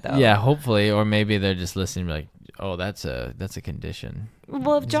to that, though. Yeah, hopefully, or maybe they're just listening, like, oh, that's a condition.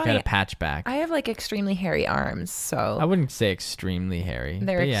 Well, if Johnny, got a patch back. I have like extremely hairy arms, so I wouldn't say extremely hairy.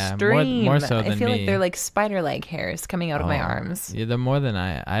 They're extreme. More so than me. I feel like they're like spider leg hairs coming out of my arms. Yeah, they're more than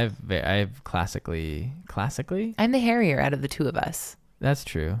I've classically. I'm the hairier out of the two of us. That's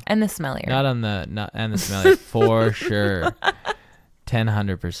true. And the smellier. And the smellier for sure.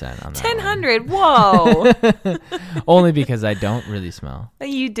 100% on that. 100. Whoa. Only because I don't really smell.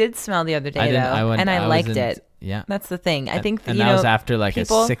 You did smell the other day, though, and I liked it. Yeah, that's the thing. I think that was after like a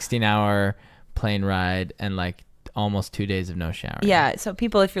 16-hour plane ride and like almost 2 days of no shower. Yeah, so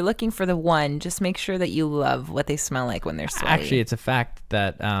people, if you're looking for the one, just make sure that you love what they smell like when they're sweaty. Actually, it's a fact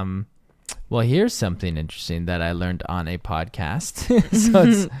that well, here's something interesting that I learned on a podcast. So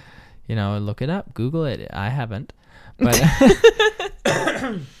it's, look it up, Google it. I haven't, but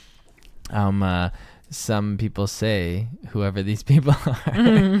some people say, whoever these people are,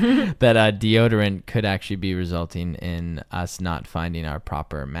 that deodorant could actually be resulting in us not finding our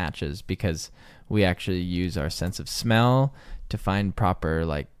proper matches, because we actually use our sense of smell to find proper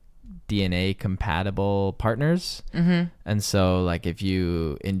like DNA compatible partners. And so like if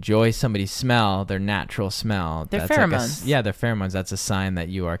you enjoy somebody's smell, their natural smell, their pheromones. Their pheromones, that's a sign that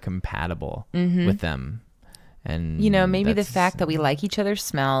you are compatible with them. And maybe the fact that we like each other's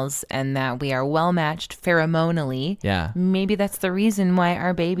smells and that we are well matched pheromonally. Yeah. Maybe that's the reason why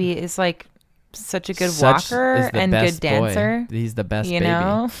our baby is like such a good walker and good dancer. Boy. He's the best baby.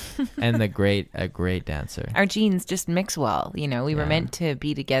 And a great dancer. Our genes just mix well. We were meant to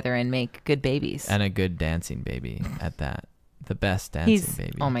be together and make good babies. And a good dancing baby at that. The best dancing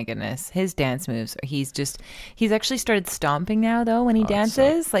baby. Oh my goodness. His dance moves. He's actually started stomping now though when he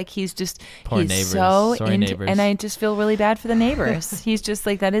dances. Poor neighbors. So Sorry, neighbors. And I just feel really bad for the neighbors. He's just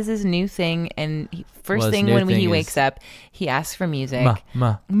like, that is his new thing. And first thing when he wakes up, he asks for music.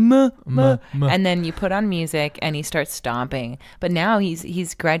 Ma. And then you put on music and he starts stomping. But now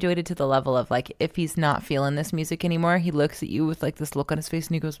he's graduated to the level of like, if he's not feeling this music anymore, he looks at you with like this look on his face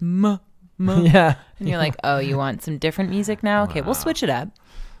and he goes, ma. Yeah. And you're like, oh, you want some different music now? Okay, we'll switch it up.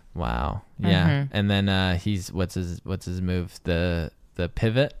 Wow. Yeah. And then he's what's his move? The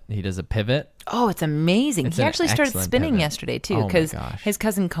pivot. He does a pivot. Oh, it's amazing. He actually started spinning yesterday too, because his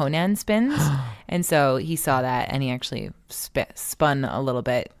cousin Conan spins. And so he saw that and he actually spun a little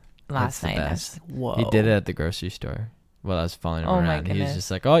bit last night. I was like, whoa. He did it at the grocery store while I was following him around. My goodness. He was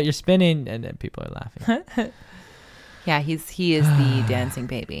just like, oh, you're spinning. And then people are laughing. Yeah, he is the dancing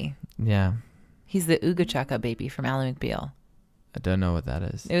baby. Yeah. He's the Ooga Chaka baby from Ally McBeal. I don't know what that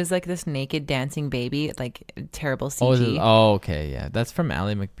is. It was like this naked dancing baby, like terrible CG. Oh, okay, yeah. That's from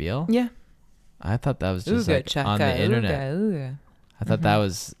Ally McBeal? Yeah. I thought that was just Ooga like Chaka, on the internet. Ooga. I thought that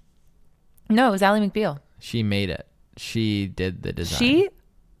was... No, it was Ally McBeal. She made it. She did the design. She?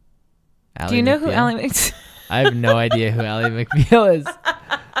 Do you know who Ally McBeal? I have no idea who Ally McBeal is.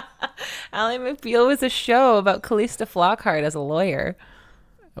 Ally McBeal was a show about Callista Flockhart as a lawyer.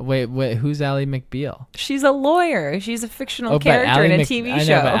 Wait, who's Ally McBeal? She's a lawyer. She's a fictional character in a TV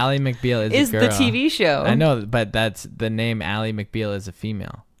show. I know, but Ally McBeal is a girl. The TV show. I know, but that's the name. Ally McBeal is a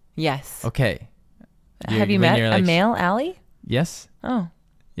female. Yes. Okay. Have you met a male Ally? Yes. Oh.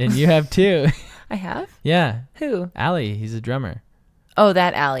 And you have too. I have? Yeah. Who? Ally. He's a drummer. Oh,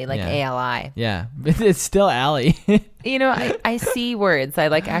 that Ally, like A-L-I. Yeah, but it's still Ally. I see words. I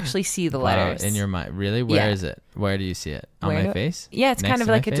like actually see the letters in your mind. Really? Where is it? Where do you see it? On my face? Yeah, it's kind of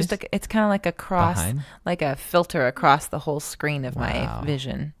like it's kind of like a cross, behind? Like a filter across the whole screen of my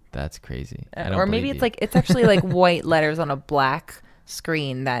vision. That's crazy. Or maybe it's actually like white letters on a black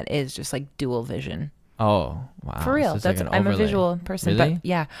screen that is just like dual vision. Oh, wow. For real. So I'm a visual person. Really? But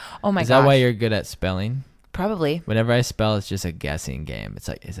yeah. Oh my gosh. Is that why you're good at spelling? Probably. Whenever I spell, it's just a guessing game. It's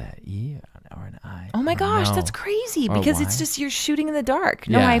like, is that E or an I? Oh my gosh, that's crazy, because it's just you're shooting in the dark.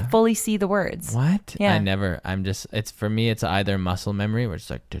 No, Yeah. I fully see the words. What? Yeah. It's for me, it's either muscle memory, where it's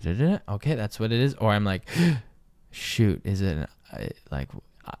like, okay, that's what it is. Or I'm like, shoot, is it like,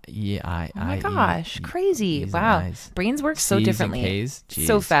 I, oh my gosh, crazy. Wow. Brains work so differently.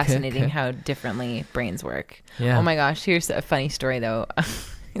 So fascinating how differently brains work. Yeah. Oh my gosh, here's a funny story though.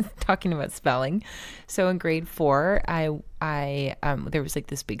 Talking about spelling. So in grade 4, I there was like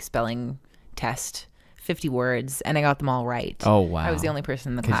this big spelling test 50 words, and I got them all right. Oh, wow. I was the only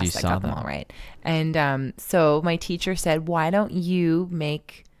person in the class that got them all right. And so my teacher said, why don't you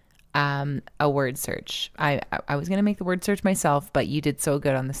make a word search? I was going to make the word search myself, but you did so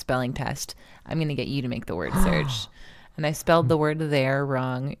good on the spelling test. I'm going to get you to make the word search. And I spelled the word there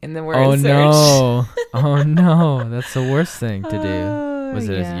wrong in the word search. No. Oh, no. That's the worst thing to do. Was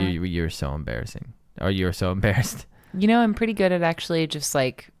it you were so embarrassing? Or you were so embarrassed? You know, I'm pretty good at actually just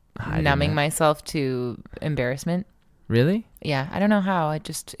like numbing myself to embarrassment. Really? Yeah. I don't know how.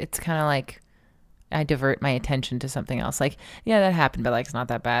 It's kind of like I divert my attention to something else. Like, yeah, that happened, but like it's not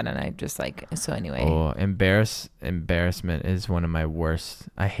that bad. And I just like, so anyway. Oh, embarrassment is one of my worst.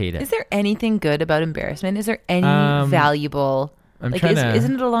 I hate it. Is there anything good about embarrassment? Is there any valuable?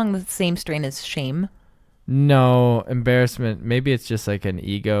 Isn't it along the same strain as shame? No, embarrassment. Maybe it's just like an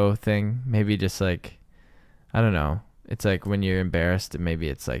ego thing. Maybe just like, I don't know. It's like when you're embarrassed, maybe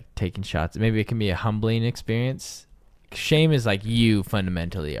it's like taking shots. Maybe it can be a humbling experience. Shame is like you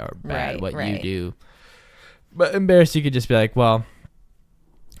fundamentally are bad at what you do. But embarrassed, you could just be like, well,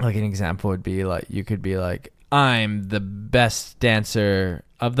 like an example would be like, you could be like, I'm the best dancer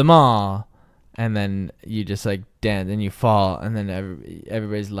of them all. And then you just like dance and you fall, and then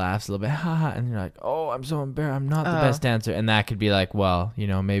everybody laughs a little bit, haha, and you're like, oh, I'm so embarrassed, I'm not the best dancer. And that could be like, well, you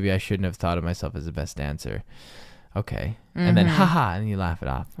know, maybe I shouldn't have thought of myself as the best dancer. Okay. And then haha, and you laugh it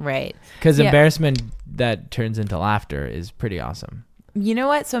off. Right. Because embarrassment that turns into laughter is pretty awesome. You know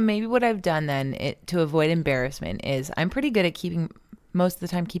what? So maybe what I've done then to avoid embarrassment is I'm pretty good at most of the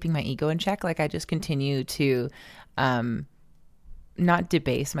time keeping my ego in check. Like I just continue to not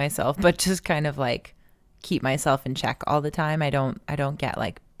debase myself, but just kind of like keep myself in check all the time. I don't get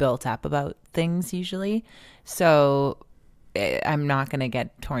like built up about things usually. So I'm not going to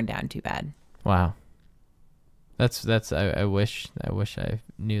get torn down too bad. Wow. That's I wish I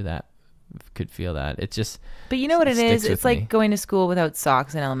knew that, could feel that. It's just, but you know what it is? It's like going to school without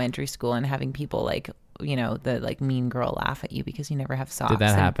socks in elementary school and having people like, you know, the like mean girl laugh at you because you never have socks. Did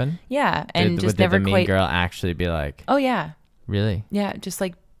that happen? Yeah. And did the mean girl actually be like, oh yeah. Really? Yeah. Just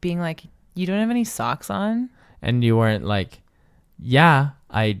like being like, you don't have any socks on? And you weren't like, yeah,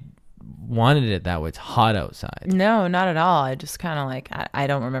 I wanted it that way. It's hot outside. No, not at all. I just kind of like, I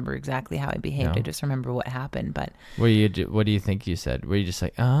don't remember exactly how I behaved. No. I just remember what happened. But what do you think you said? Were you just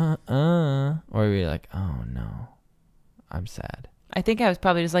like, or were you like, oh no, I'm sad? I think I was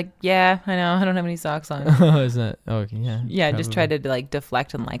probably just like, yeah, I know, I don't have any socks on. Oh, is that okay? Yeah. Yeah, probably. Just try to like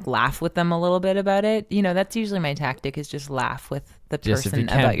deflect and like laugh with them a little bit about it. You know, that's usually my tactic, is just laugh with the just person if you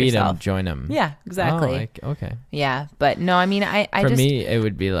can't about beat yourself. Them, join them. Yeah, exactly. Oh, okay. Yeah, but no, I mean, I for me, it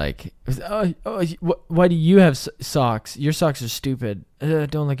would be like, why do you have socks? Your socks are stupid.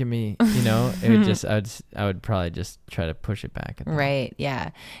 Don't look at me. You know, it would just, I would probably just try to push it back. At them. Right. Yeah.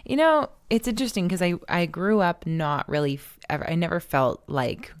 You know, it's interesting because I grew up not really I never felt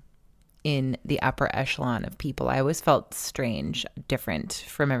like in the upper echelon of people. I always felt strange, different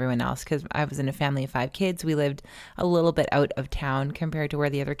from everyone else because I was in a family of 5 kids. We lived a little bit out of town compared to where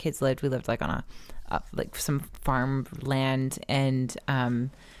the other kids lived. We lived like on like some farm land, and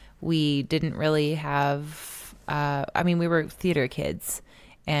we didn't really have, we were theater kids,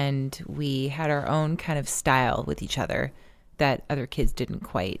 and we had our own kind of style with each other that other kids didn't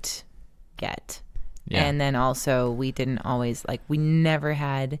quite get. Yeah. And then also we didn't always we never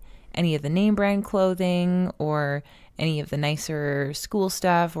had any of the name brand clothing or any of the nicer school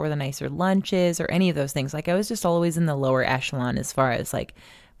stuff or the nicer lunches or any of those things. Like I was just always in the lower echelon as far as like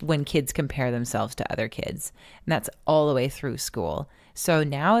when kids compare themselves to other kids. And that's all the way through school. So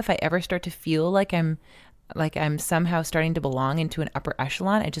now if I ever start to feel like I'm somehow starting to belong into an upper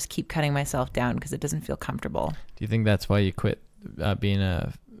echelon, I just keep cutting myself down because it doesn't feel comfortable. Do you think that's why you quit being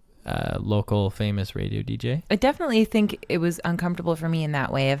a local famous radio DJ? I definitely think it was uncomfortable for me in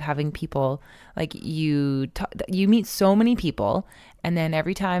that way of having people like you meet so many people, and then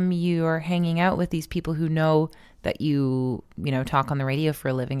every time you're hanging out with these people who know that you talk on the radio for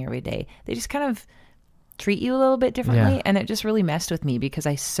a living every day, they just kind of treat you a little bit differently. Yeah. And it just really messed with me because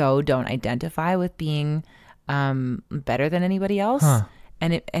I so don't identify with being better than anybody else. Huh.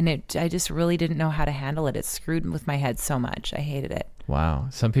 And I just really didn't know how to handle it. It screwed with my head so much. I hated it. Wow.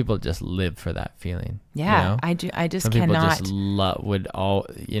 Some people just live for that feeling. Yeah, I just Some cannot. Some people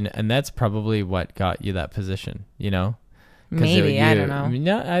just and that's probably what got you that position, Maybe, I don't know.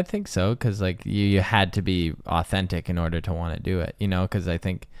 No, I think so, because like you had to be authentic in order to want to do it, because I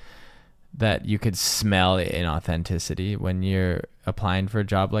think that you could smell inauthenticity when you're applying for a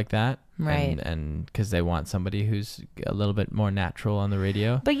job like that. Right. And because they want somebody who's a little bit more natural on the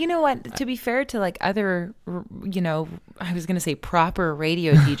radio. But you know what? To be fair to like other, I was going to say proper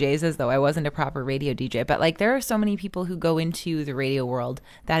radio DJs as though I wasn't a proper radio DJ. But like there are so many people who go into the radio world.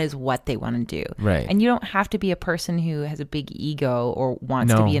 That is what they want to do. Right. And you don't have to be a person who has a big ego or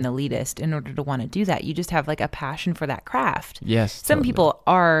wants to be an elitist in order to want to do that. You just have like a passion for that craft. Yes. Some people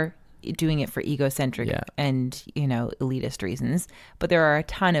are doing it for egocentric and elitist reasons, but there are a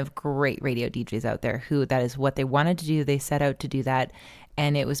ton of great radio DJs out there who that is what they wanted to do. They set out to do that,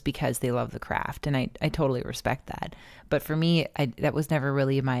 and it was because they love the craft, and I totally respect that. But for me, that was never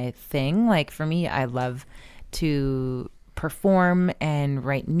really my thing. Like for me, I love to perform and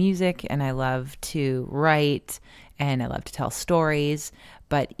write music, and I love to write, and I love to tell stories,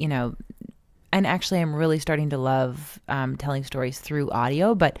 but and actually, I'm really starting to love telling stories through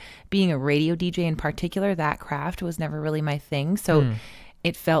audio. But being a radio DJ in particular, that craft was never really my thing. So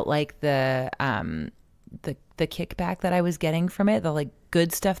it felt like the kickback that I was getting from it, the like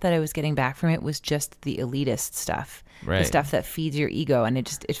good stuff that I was getting back from it, was just the elitist stuff, the stuff that feeds your ego, and it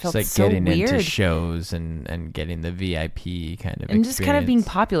felt like so weird. Getting into shows and getting the VIP kind of and experience. Just kind of being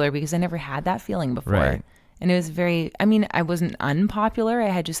popular because I never had that feeling before. Right. And it was very, I mean, I wasn't unpopular.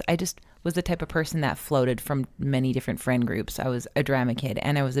 I just was the type of person that floated from many different friend groups. I was a drama kid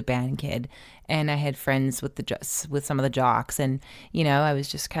and I was a band kid, and I had friends with some of the jocks, and I was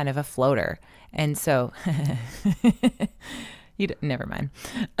just kind of a floater. And so never mind.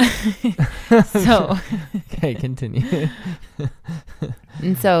 So okay, continue.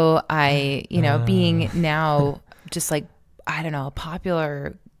 And so I, being now just like, I don't know, a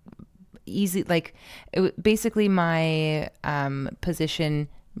popular, easy, like basically my position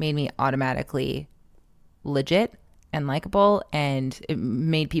made me automatically legit and likable, and it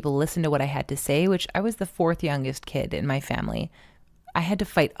made people listen to what I had to say, which I was the fourth youngest kid in my family. I had to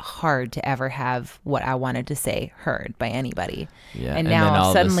fight hard to ever have what I wanted to say heard by anybody. Yeah, and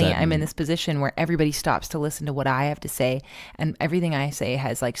now suddenly I'm in this position where everybody stops to listen to what I have to say, and everything I say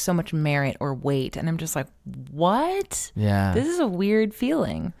has like so much merit or weight, and I'm just like, what? Yeah. This is a weird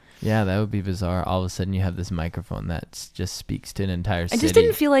feeling. Yeah, that would be bizarre. All of a sudden you have this microphone that just speaks to an entire city. I just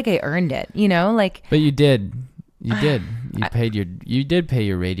didn't feel like I earned it, like. But you did. You did. You did pay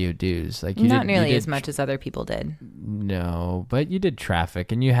your radio dues. Like not nearly as much as other people did. No, but you did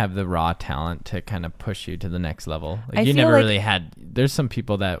traffic, and you have the raw talent to kind of push you to the next level. Like you never really had. There's some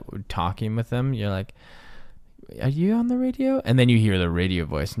people that talking with them, you're like, "Are you on the radio?" And then you hear the radio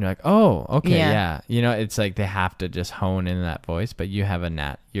voice, and you're like, "Oh, okay, yeah." It's like they have to just hone in that voice, but you have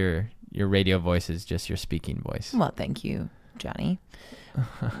your radio voice is just your speaking voice. Well, thank you, Johnny.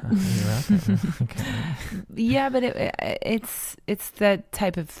 You're welcome. Okay. Yeah, but it's that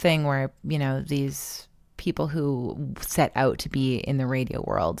type of thing where these people who set out to be in the radio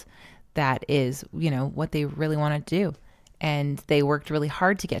world, that is what they really want to do, and they worked really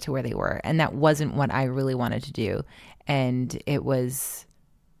hard to get to where they were, and that wasn't what I really wanted to do, and it was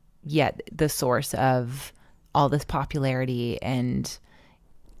the source of all this popularity and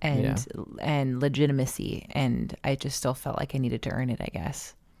legitimacy, and I just still felt like I needed to earn it, I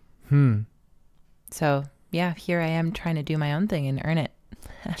guess. So yeah, here I am trying to do my own thing and earn it.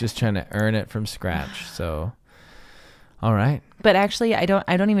 Just trying to earn it from scratch. So all right. But actually I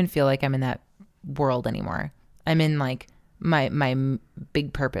don't even feel like I'm in that world anymore. I'm in like my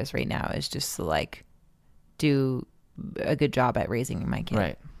big purpose right now is just to like do a good job at raising my kid.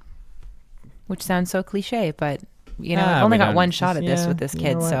 Right. Which sounds so cliche, but I've only got one shot at this with this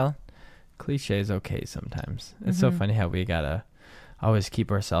kid, so. Cliche is okay sometimes. It's so funny how we gotta always keep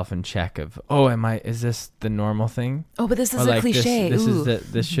ourselves in check of, is this the normal thing? Oh, but this is a cliche.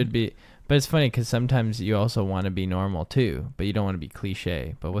 This should be, but it's funny because sometimes you also want to be normal too, but you don't want to be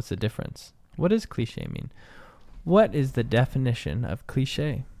cliche. But what's the difference? What does cliche mean? What is the definition of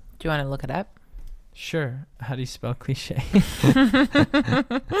cliche? Do you want to look it up? Sure. How do you spell cliche?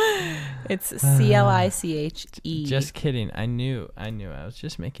 It's C-L-I-C-H-E. Just kidding. I knew. I was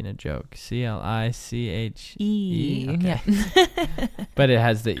just making a joke. C-L-I-C-H-E. Okay. Yeah. But it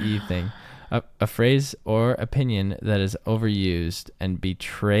has the E thing. A phrase or opinion that is overused and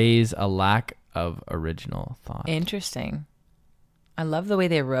betrays a lack of original thought. Interesting. I love the way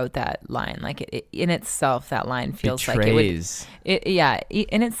they wrote that line. Like in itself, that line feels betrays. Like it would.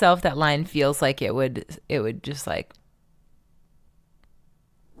 In itself, that line feels like it would just like.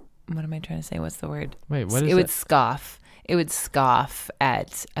 What am I trying to say? What's the word? Wait, what is it? It would scoff. It would scoff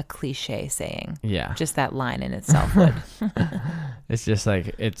at a cliche saying. Yeah. Just that line in itself would. It's just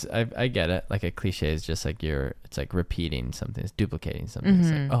like I get it. Like a cliche is just like it's like repeating something. It's duplicating something.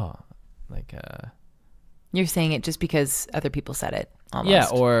 It's like You're saying it just because other people said it. Almost. Yeah,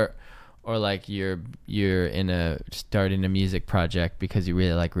 Or like you're starting a music project because you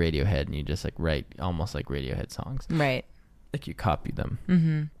really like Radiohead and you just like write almost like Radiohead songs. Right. Like you copy them.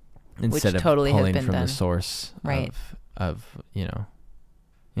 Instead Which of totally pulling has been from done. the source Right. of yeah.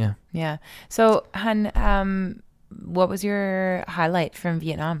 Yeah. So, hun, what was your highlight from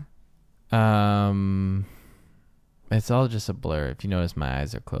Vietnam? It's all just a blur. If you notice, my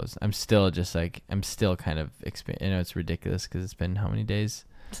eyes are closed. I'm still kind of it's ridiculous because it's been how many days?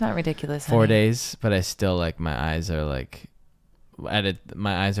 It's not ridiculous. 4 days, but I still like my eyes are like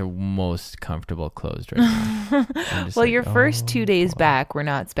my eyes are most comfortable closed right now. Well, your first 2 days back were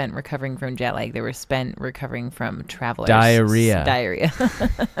not spent recovering from jet lag. They were spent recovering from travelers. Diarrhea.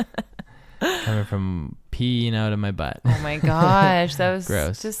 Coming from peeing out of my butt. Oh my gosh, that was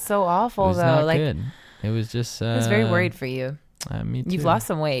gross. Just so awful. It was though. not like good. It was just. I was very worried for you. Me too. You've lost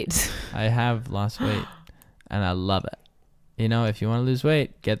some weight. I have lost weight, and I love it. You know, if you want to lose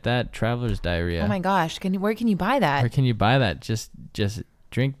weight, get that traveler's diarrhea. Oh my gosh, where can you buy that? Where can you buy that? Just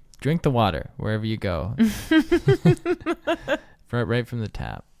drink the water wherever you go. Right from the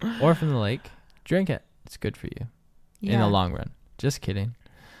tap or from the lake. Drink it. It's good for you in the long run. Just kidding.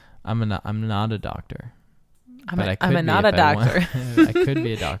 I'm not a doctor. I'm not a doctor. I could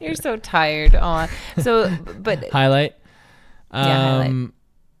be a doctor. You're so tired. But highlight. Highlight.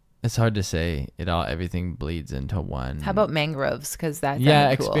 It's hard to say. Everything bleeds into one. How about mangroves? Because that's cool.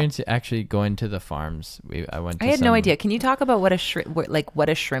 Experience actually going to the farms. I had no idea. Can you talk about what a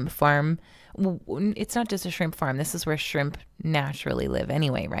shrimp farm? It's not just a shrimp farm. This is where shrimp naturally live,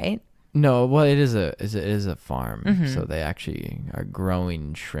 anyway, right? No, well, it is a farm, so they actually are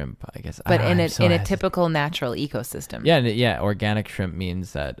growing shrimp, I guess. But in a typical natural ecosystem. Yeah. Organic shrimp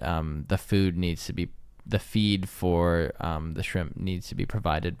means that the feed for the shrimp needs to be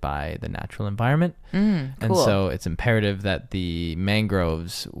provided by the natural environment, cool. And so it's imperative that the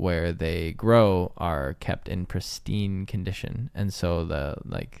mangroves where they grow are kept in pristine condition, and so the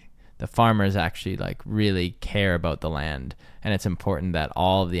farmers actually like really care about the land, and it's important that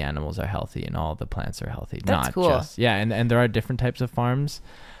all of the animals are healthy and all the plants are healthy. That's not cool. Just and there are different types of farms,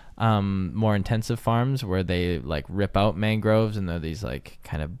 more intensive farms where they like rip out mangroves and they're these like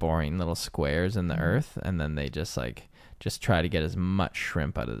kind of boring little squares in the earth, and then they just try to get as much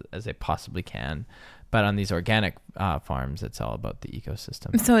shrimp out of it as they possibly can. But on these organic farms, it's all about the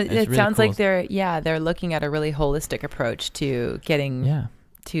ecosystem. So it really sounds cool. like they're looking at a really holistic approach to getting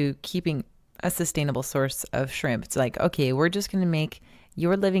to keeping a sustainable source of shrimp. It's like, okay, we're just going to make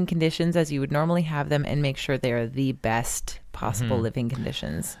your living conditions as you would normally have them and make sure they're the best possible living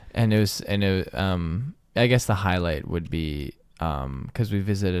conditions. And I guess the highlight would be, because we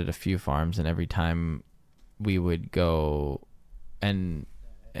visited a few farms, and every time we would go and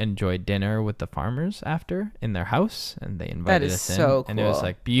enjoy dinner with the farmers after in their house, and they invited us in. So cool. And it was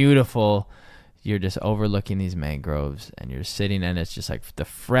like beautiful. You're just overlooking these mangroves and you're sitting, and it's just like the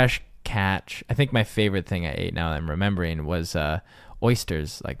fresh catch. I think my favorite thing I ate, now that I'm remembering, was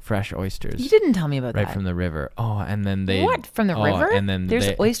oysters, like fresh oysters. You didn't tell me about that. Right from the river. Oh, and then from the river? And then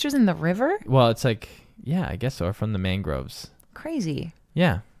there's oysters in the river? Well, it's like, yeah, I guess so, or from the mangroves. Crazy.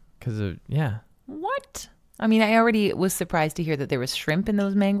 Yeah, because What? I mean, I already was surprised to hear that there was shrimp in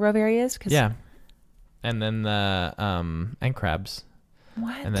those mangrove areas. Yeah, and then and crabs.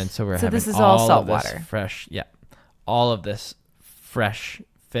 What? And then so this is all salt water. Fresh, all of this fresh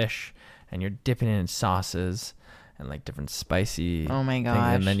fish, and you're dipping it in sauces and like different spicy. Oh my gosh!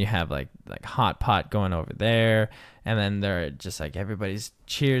 Things. And then you have like hot pot going over there, and then they're just like everybody's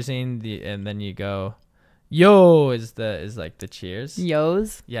cheersing. And then you go, yo, is like the cheers.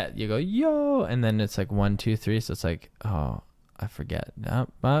 Yo's. Yeah, you go yo, and then it's like 1, 2, 3. So it's like, oh, I forget.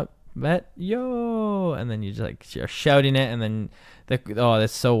 But yo, and then you just like you're shouting it, and then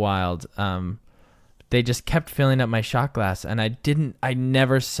that's so wild. They just kept filling up my shot glass, and I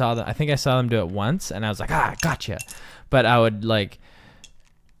never saw them. I think I saw them do it once, and I was like, gotcha. But I would like,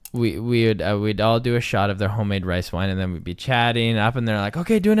 we'd all do a shot of their homemade rice wine, and then we'd be chatting up, and they're like,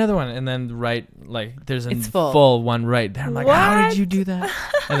 okay, do another one, and then there's a full one right there. I'm like, how did you do that?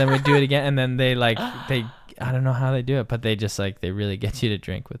 And then we do it again, and then they I don't know how they do it, but they just they really get you to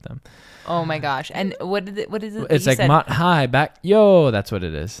drink with them. Oh my gosh! And what is it? It's like mot hai bat yo. That's what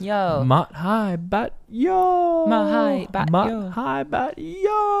it is. Yo. Mot hai bat yo. Mot hai bat yo. Mot hai bat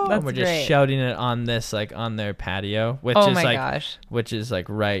yo. That's and we're just shouting it on this on their patio, which is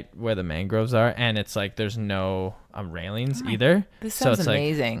right where the mangroves are, and it's like there's no railings either. This sounds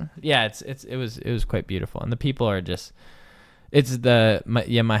amazing. It was quite beautiful, and the people are just.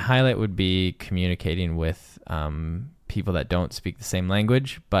 My highlight would be communicating with people that don't speak the same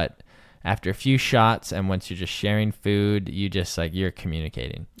language, but after a few shots and once you're just sharing food, you just like, you're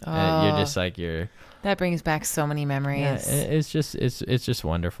communicating. You're just like, that brings back so many memories. Yeah, it's just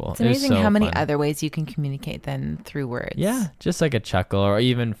wonderful. It's amazing how many other ways you can communicate than through words. Yeah, just like a chuckle or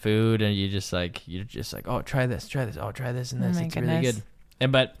even food, and you're just like, oh, try this, oh, try this and this. It's really good.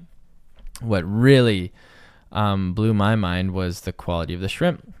 But what really blew my mind was the quality of the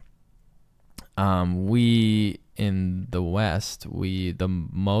shrimp. We in the West, the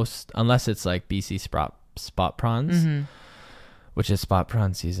most, unless it's like BC spot prawns, which is spot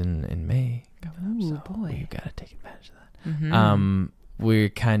prawn season in May. Oh boy, you gotta take advantage of that. We're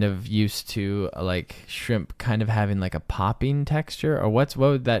kind of used to like shrimp kind of having like a popping texture, or what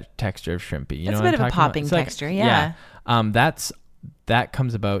would that texture of shrimp be? You know, a bit of a popping texture. Like, yeah. That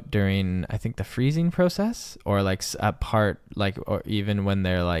comes about during, I think, the freezing process, or like a part, like, or even when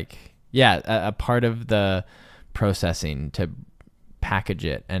they're like, a part of the processing to package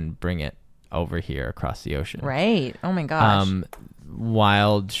it and bring it over here across the ocean. Right. Oh my gosh.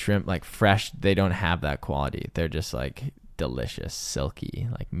 Wild shrimp, like fresh, they don't have that quality. They're just like delicious, silky,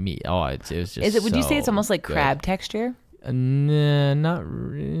 like meat. Oh, it was just. Would you say it's almost like crab texture? Not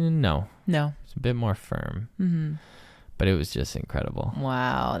really. No. It's a bit more firm. But it was just incredible.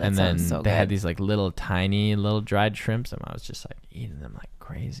 Wow, that and sounds so good. And then they had these like tiny little dried shrimps, and I was just like eating them like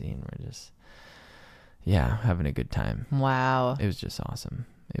crazy, and we're just having a good time. Wow. It was just awesome.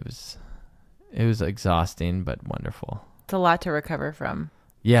 It was exhausting but wonderful. It's a lot to recover from.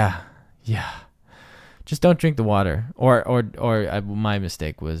 Yeah. Just don't drink the water. Or my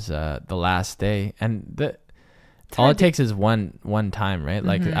mistake was the last day, and all it takes is one time, right?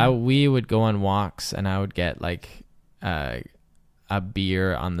 Like we would go on walks, and I would get like a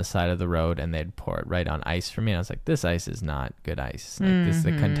beer on the side of the road, and they'd pour it right on ice for me. And I was like, this ice is not good ice.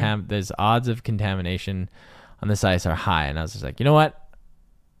 Like there's odds of contamination on this ice are high. And I was just like, you know what?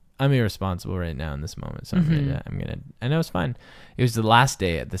 I'm irresponsible right now in this moment. So I'm gonna, and it was fine. It was the last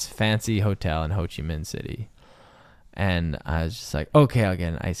day at this fancy hotel in Ho Chi Minh City. And I was just like, okay, I'll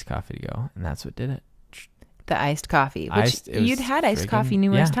get an iced coffee to go. And that's what did it. The iced coffee, which you'd had iced coffee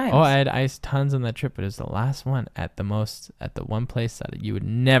numerous times. Oh, I had iced tons on that trip, but it was the last one at the one place that you would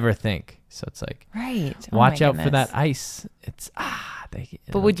never think. So it's like, right. Watch out for that ice. It's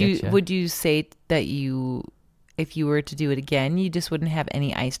But would you say that if you were to do it again, you just wouldn't have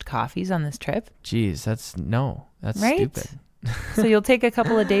any iced coffees on this trip? Jeez, that's right? Stupid. So you'll take a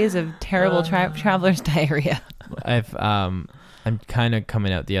couple of days of terrible traveler's diarrhea. I'm kind of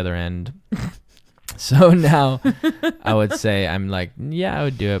coming out the other end. So now I would say I'm like, I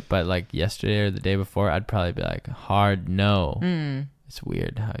would do it. But like yesterday or the day before, I'd probably be like, hard no. It's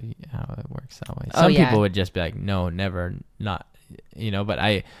weird how it works that way. Some people would just be like, no, never, not, but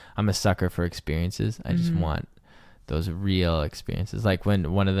I'm a sucker for experiences. I just want those real experiences. Like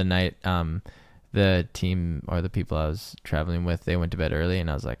when one of the night, the team or the people I was traveling with, they went to bed early,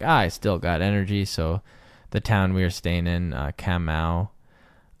 and I was like, I still got energy. So the town we were staying in, Cam Mau,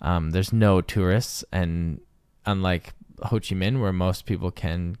 there's no tourists, and unlike Ho Chi Minh, where most people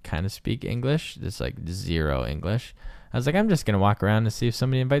can kind of speak English, there's like zero English. I was like, I'm just gonna walk around and see if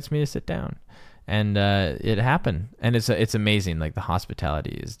somebody invites me to sit down, and it happened. And it's amazing. Like the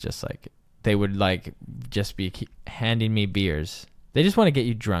hospitality is just like, they would like just be handing me beers. They just want to get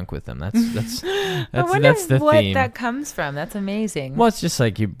you drunk with them. That's I wonder the what theme. That comes from. That's amazing. Well, it's just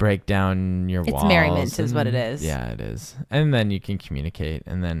like you break down your walls. It's merriment is what it is. Yeah, it is. And then you can communicate.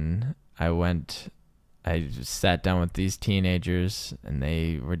 And then I just sat down with these teenagers, and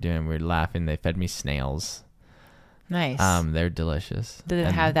we were laughing. They fed me snails. Nice. They're delicious. Did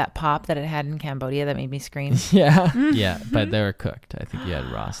it have that pop that it had in Cambodia that made me scream? Yeah, but they were cooked. I think you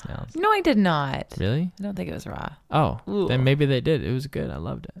had raw snails. No, I did not. Really? I don't think it was raw. Oh, then maybe they did. It was good. I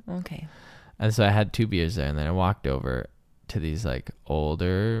loved it. Okay. And so I had 2 beers there, and then I walked over to these like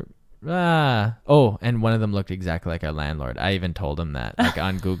older. And one of them looked exactly like our landlord. I even told him that, like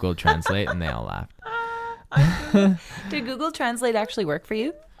on Google Translate, and they all laughed. Did Google Translate actually work for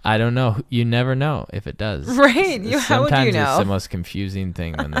you? I don't know. You never know if it does. Right. How would you know? Sometimes it's the most confusing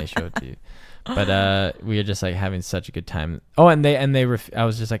thing when they show it to you. But we were just like having such a good time. Oh, and I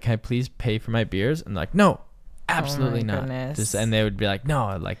was just like, can I please pay for my beers? And like, no, absolutely not. Goodness. And they would be like,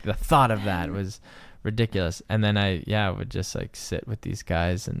 no, like the thought of that was ridiculous. And then I would just like sit with these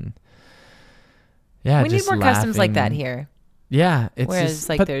guys, and we need more customs like that here. Yeah. Whereas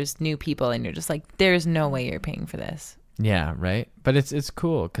there's new people, and you're just like, there's no way you're paying for this. Yeah, right. But it's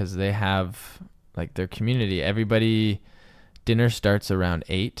cool because they have like their community. Everybody, dinner starts around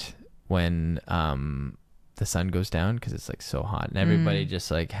 8 when the sun goes down, because it's like so hot, and everybody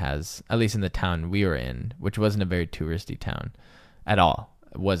just like has, at least in the town we were in, which wasn't a very touristy town at all.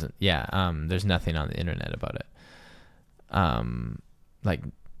 wasn't. Yeah. There's nothing on the internet about it. Like,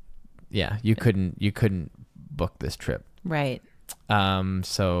 yeah, you couldn't book this trip. Right.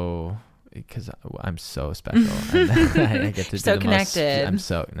 So because I'm so special, and I get to do so connected. I'm just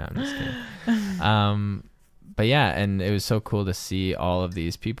kidding. But yeah, and it was so cool to see all of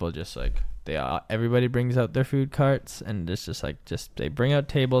these people just like everybody brings out their food carts, and just they bring out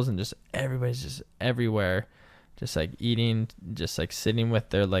tables, and just everybody's just everywhere, just like eating, just like sitting with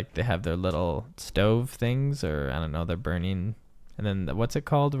their like they have their little stove things, or I don't know, they're burning, and then what's it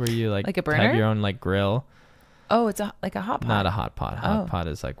called where you like a burner? have your own like grill. Oh, it's like a hot pot. Not a hot pot. Hot pot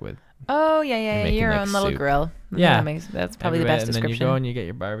is like with. Oh yeah, your own little grill. Yeah, that's probably the best description. And then you go and you get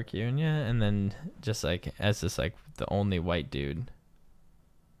your barbecue, and then just like as this like the only white dude.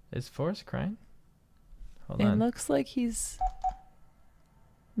 Is Forrest crying? Hold on. It looks like he's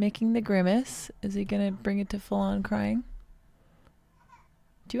making the grimace. Is he gonna bring it to full on crying?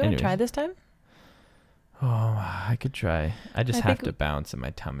 Do you want to try this time? Oh, I could try. I just have to bounce, and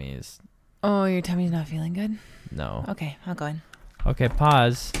my tummy is. Oh, your tummy's not feeling good? No. Okay, I'll go in. Okay,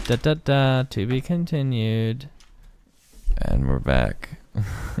 pause. To be continued. And we're back.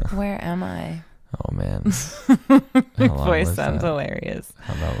 Where am I? Oh, man. Your voice sounds hilarious.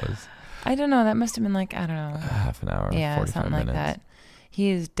 How that was? I don't know. That must have been like, I don't know. Half an hour, 45 minutes. Something like that. He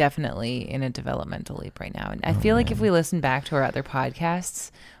is definitely in a developmental leap right now. And I feel like if we listen back to our other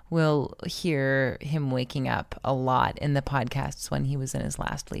podcasts, we'll hear him waking up a lot in the podcasts when he was in his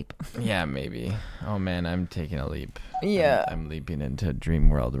last leap. Yeah, maybe. Oh, man, I'm taking a leap. Yeah. I'm leaping into a dream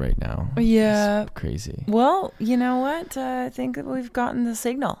world right now. Yeah. It's crazy. Well, you know what? I think that we've gotten the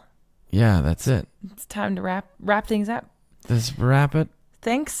signal. Yeah, that's it. It's time to wrap things up. Let's wrap it.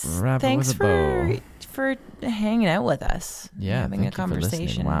 Thanks with a bow. for hanging out with us. Yeah, having a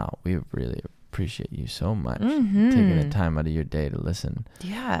conversation. Wow, we really appreciate you so much taking the time out of your day to listen.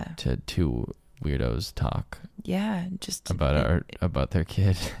 Yeah. To two weirdos talk. Yeah, just about their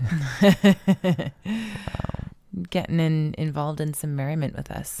kid. Wow. Getting involved in some merriment with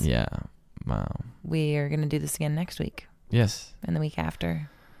us. Yeah. Wow. We are gonna do this again next week. Yes. And the week after.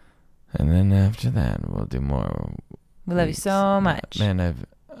 And then after that, we'll do more. We love you so much. Man,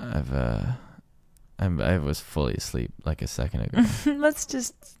 I was fully asleep like a second ago. Let's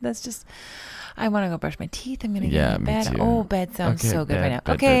just. I want to go brush my teeth. I'm gonna get in bed. Me too. Oh, bed sounds so good right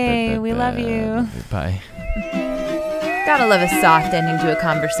now. Bed, we love you. Bye. Gotta love a soft ending to a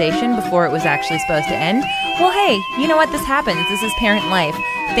conversation before it was actually supposed to end. Well, hey, you know what? This happens. This is parent life.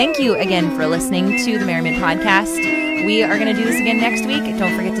 Thank you again for listening to the Merriment Podcast. We are going to do this again next week.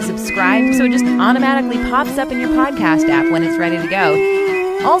 Don't forget to subscribe so it just automatically pops up in your podcast app when it's ready to go.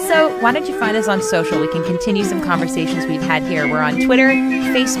 Also, why don't you find us on social? We can continue some conversations we've had here. We're on Twitter,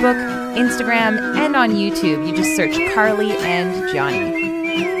 Facebook, Instagram, and on YouTube. You just search Carly and Johnny.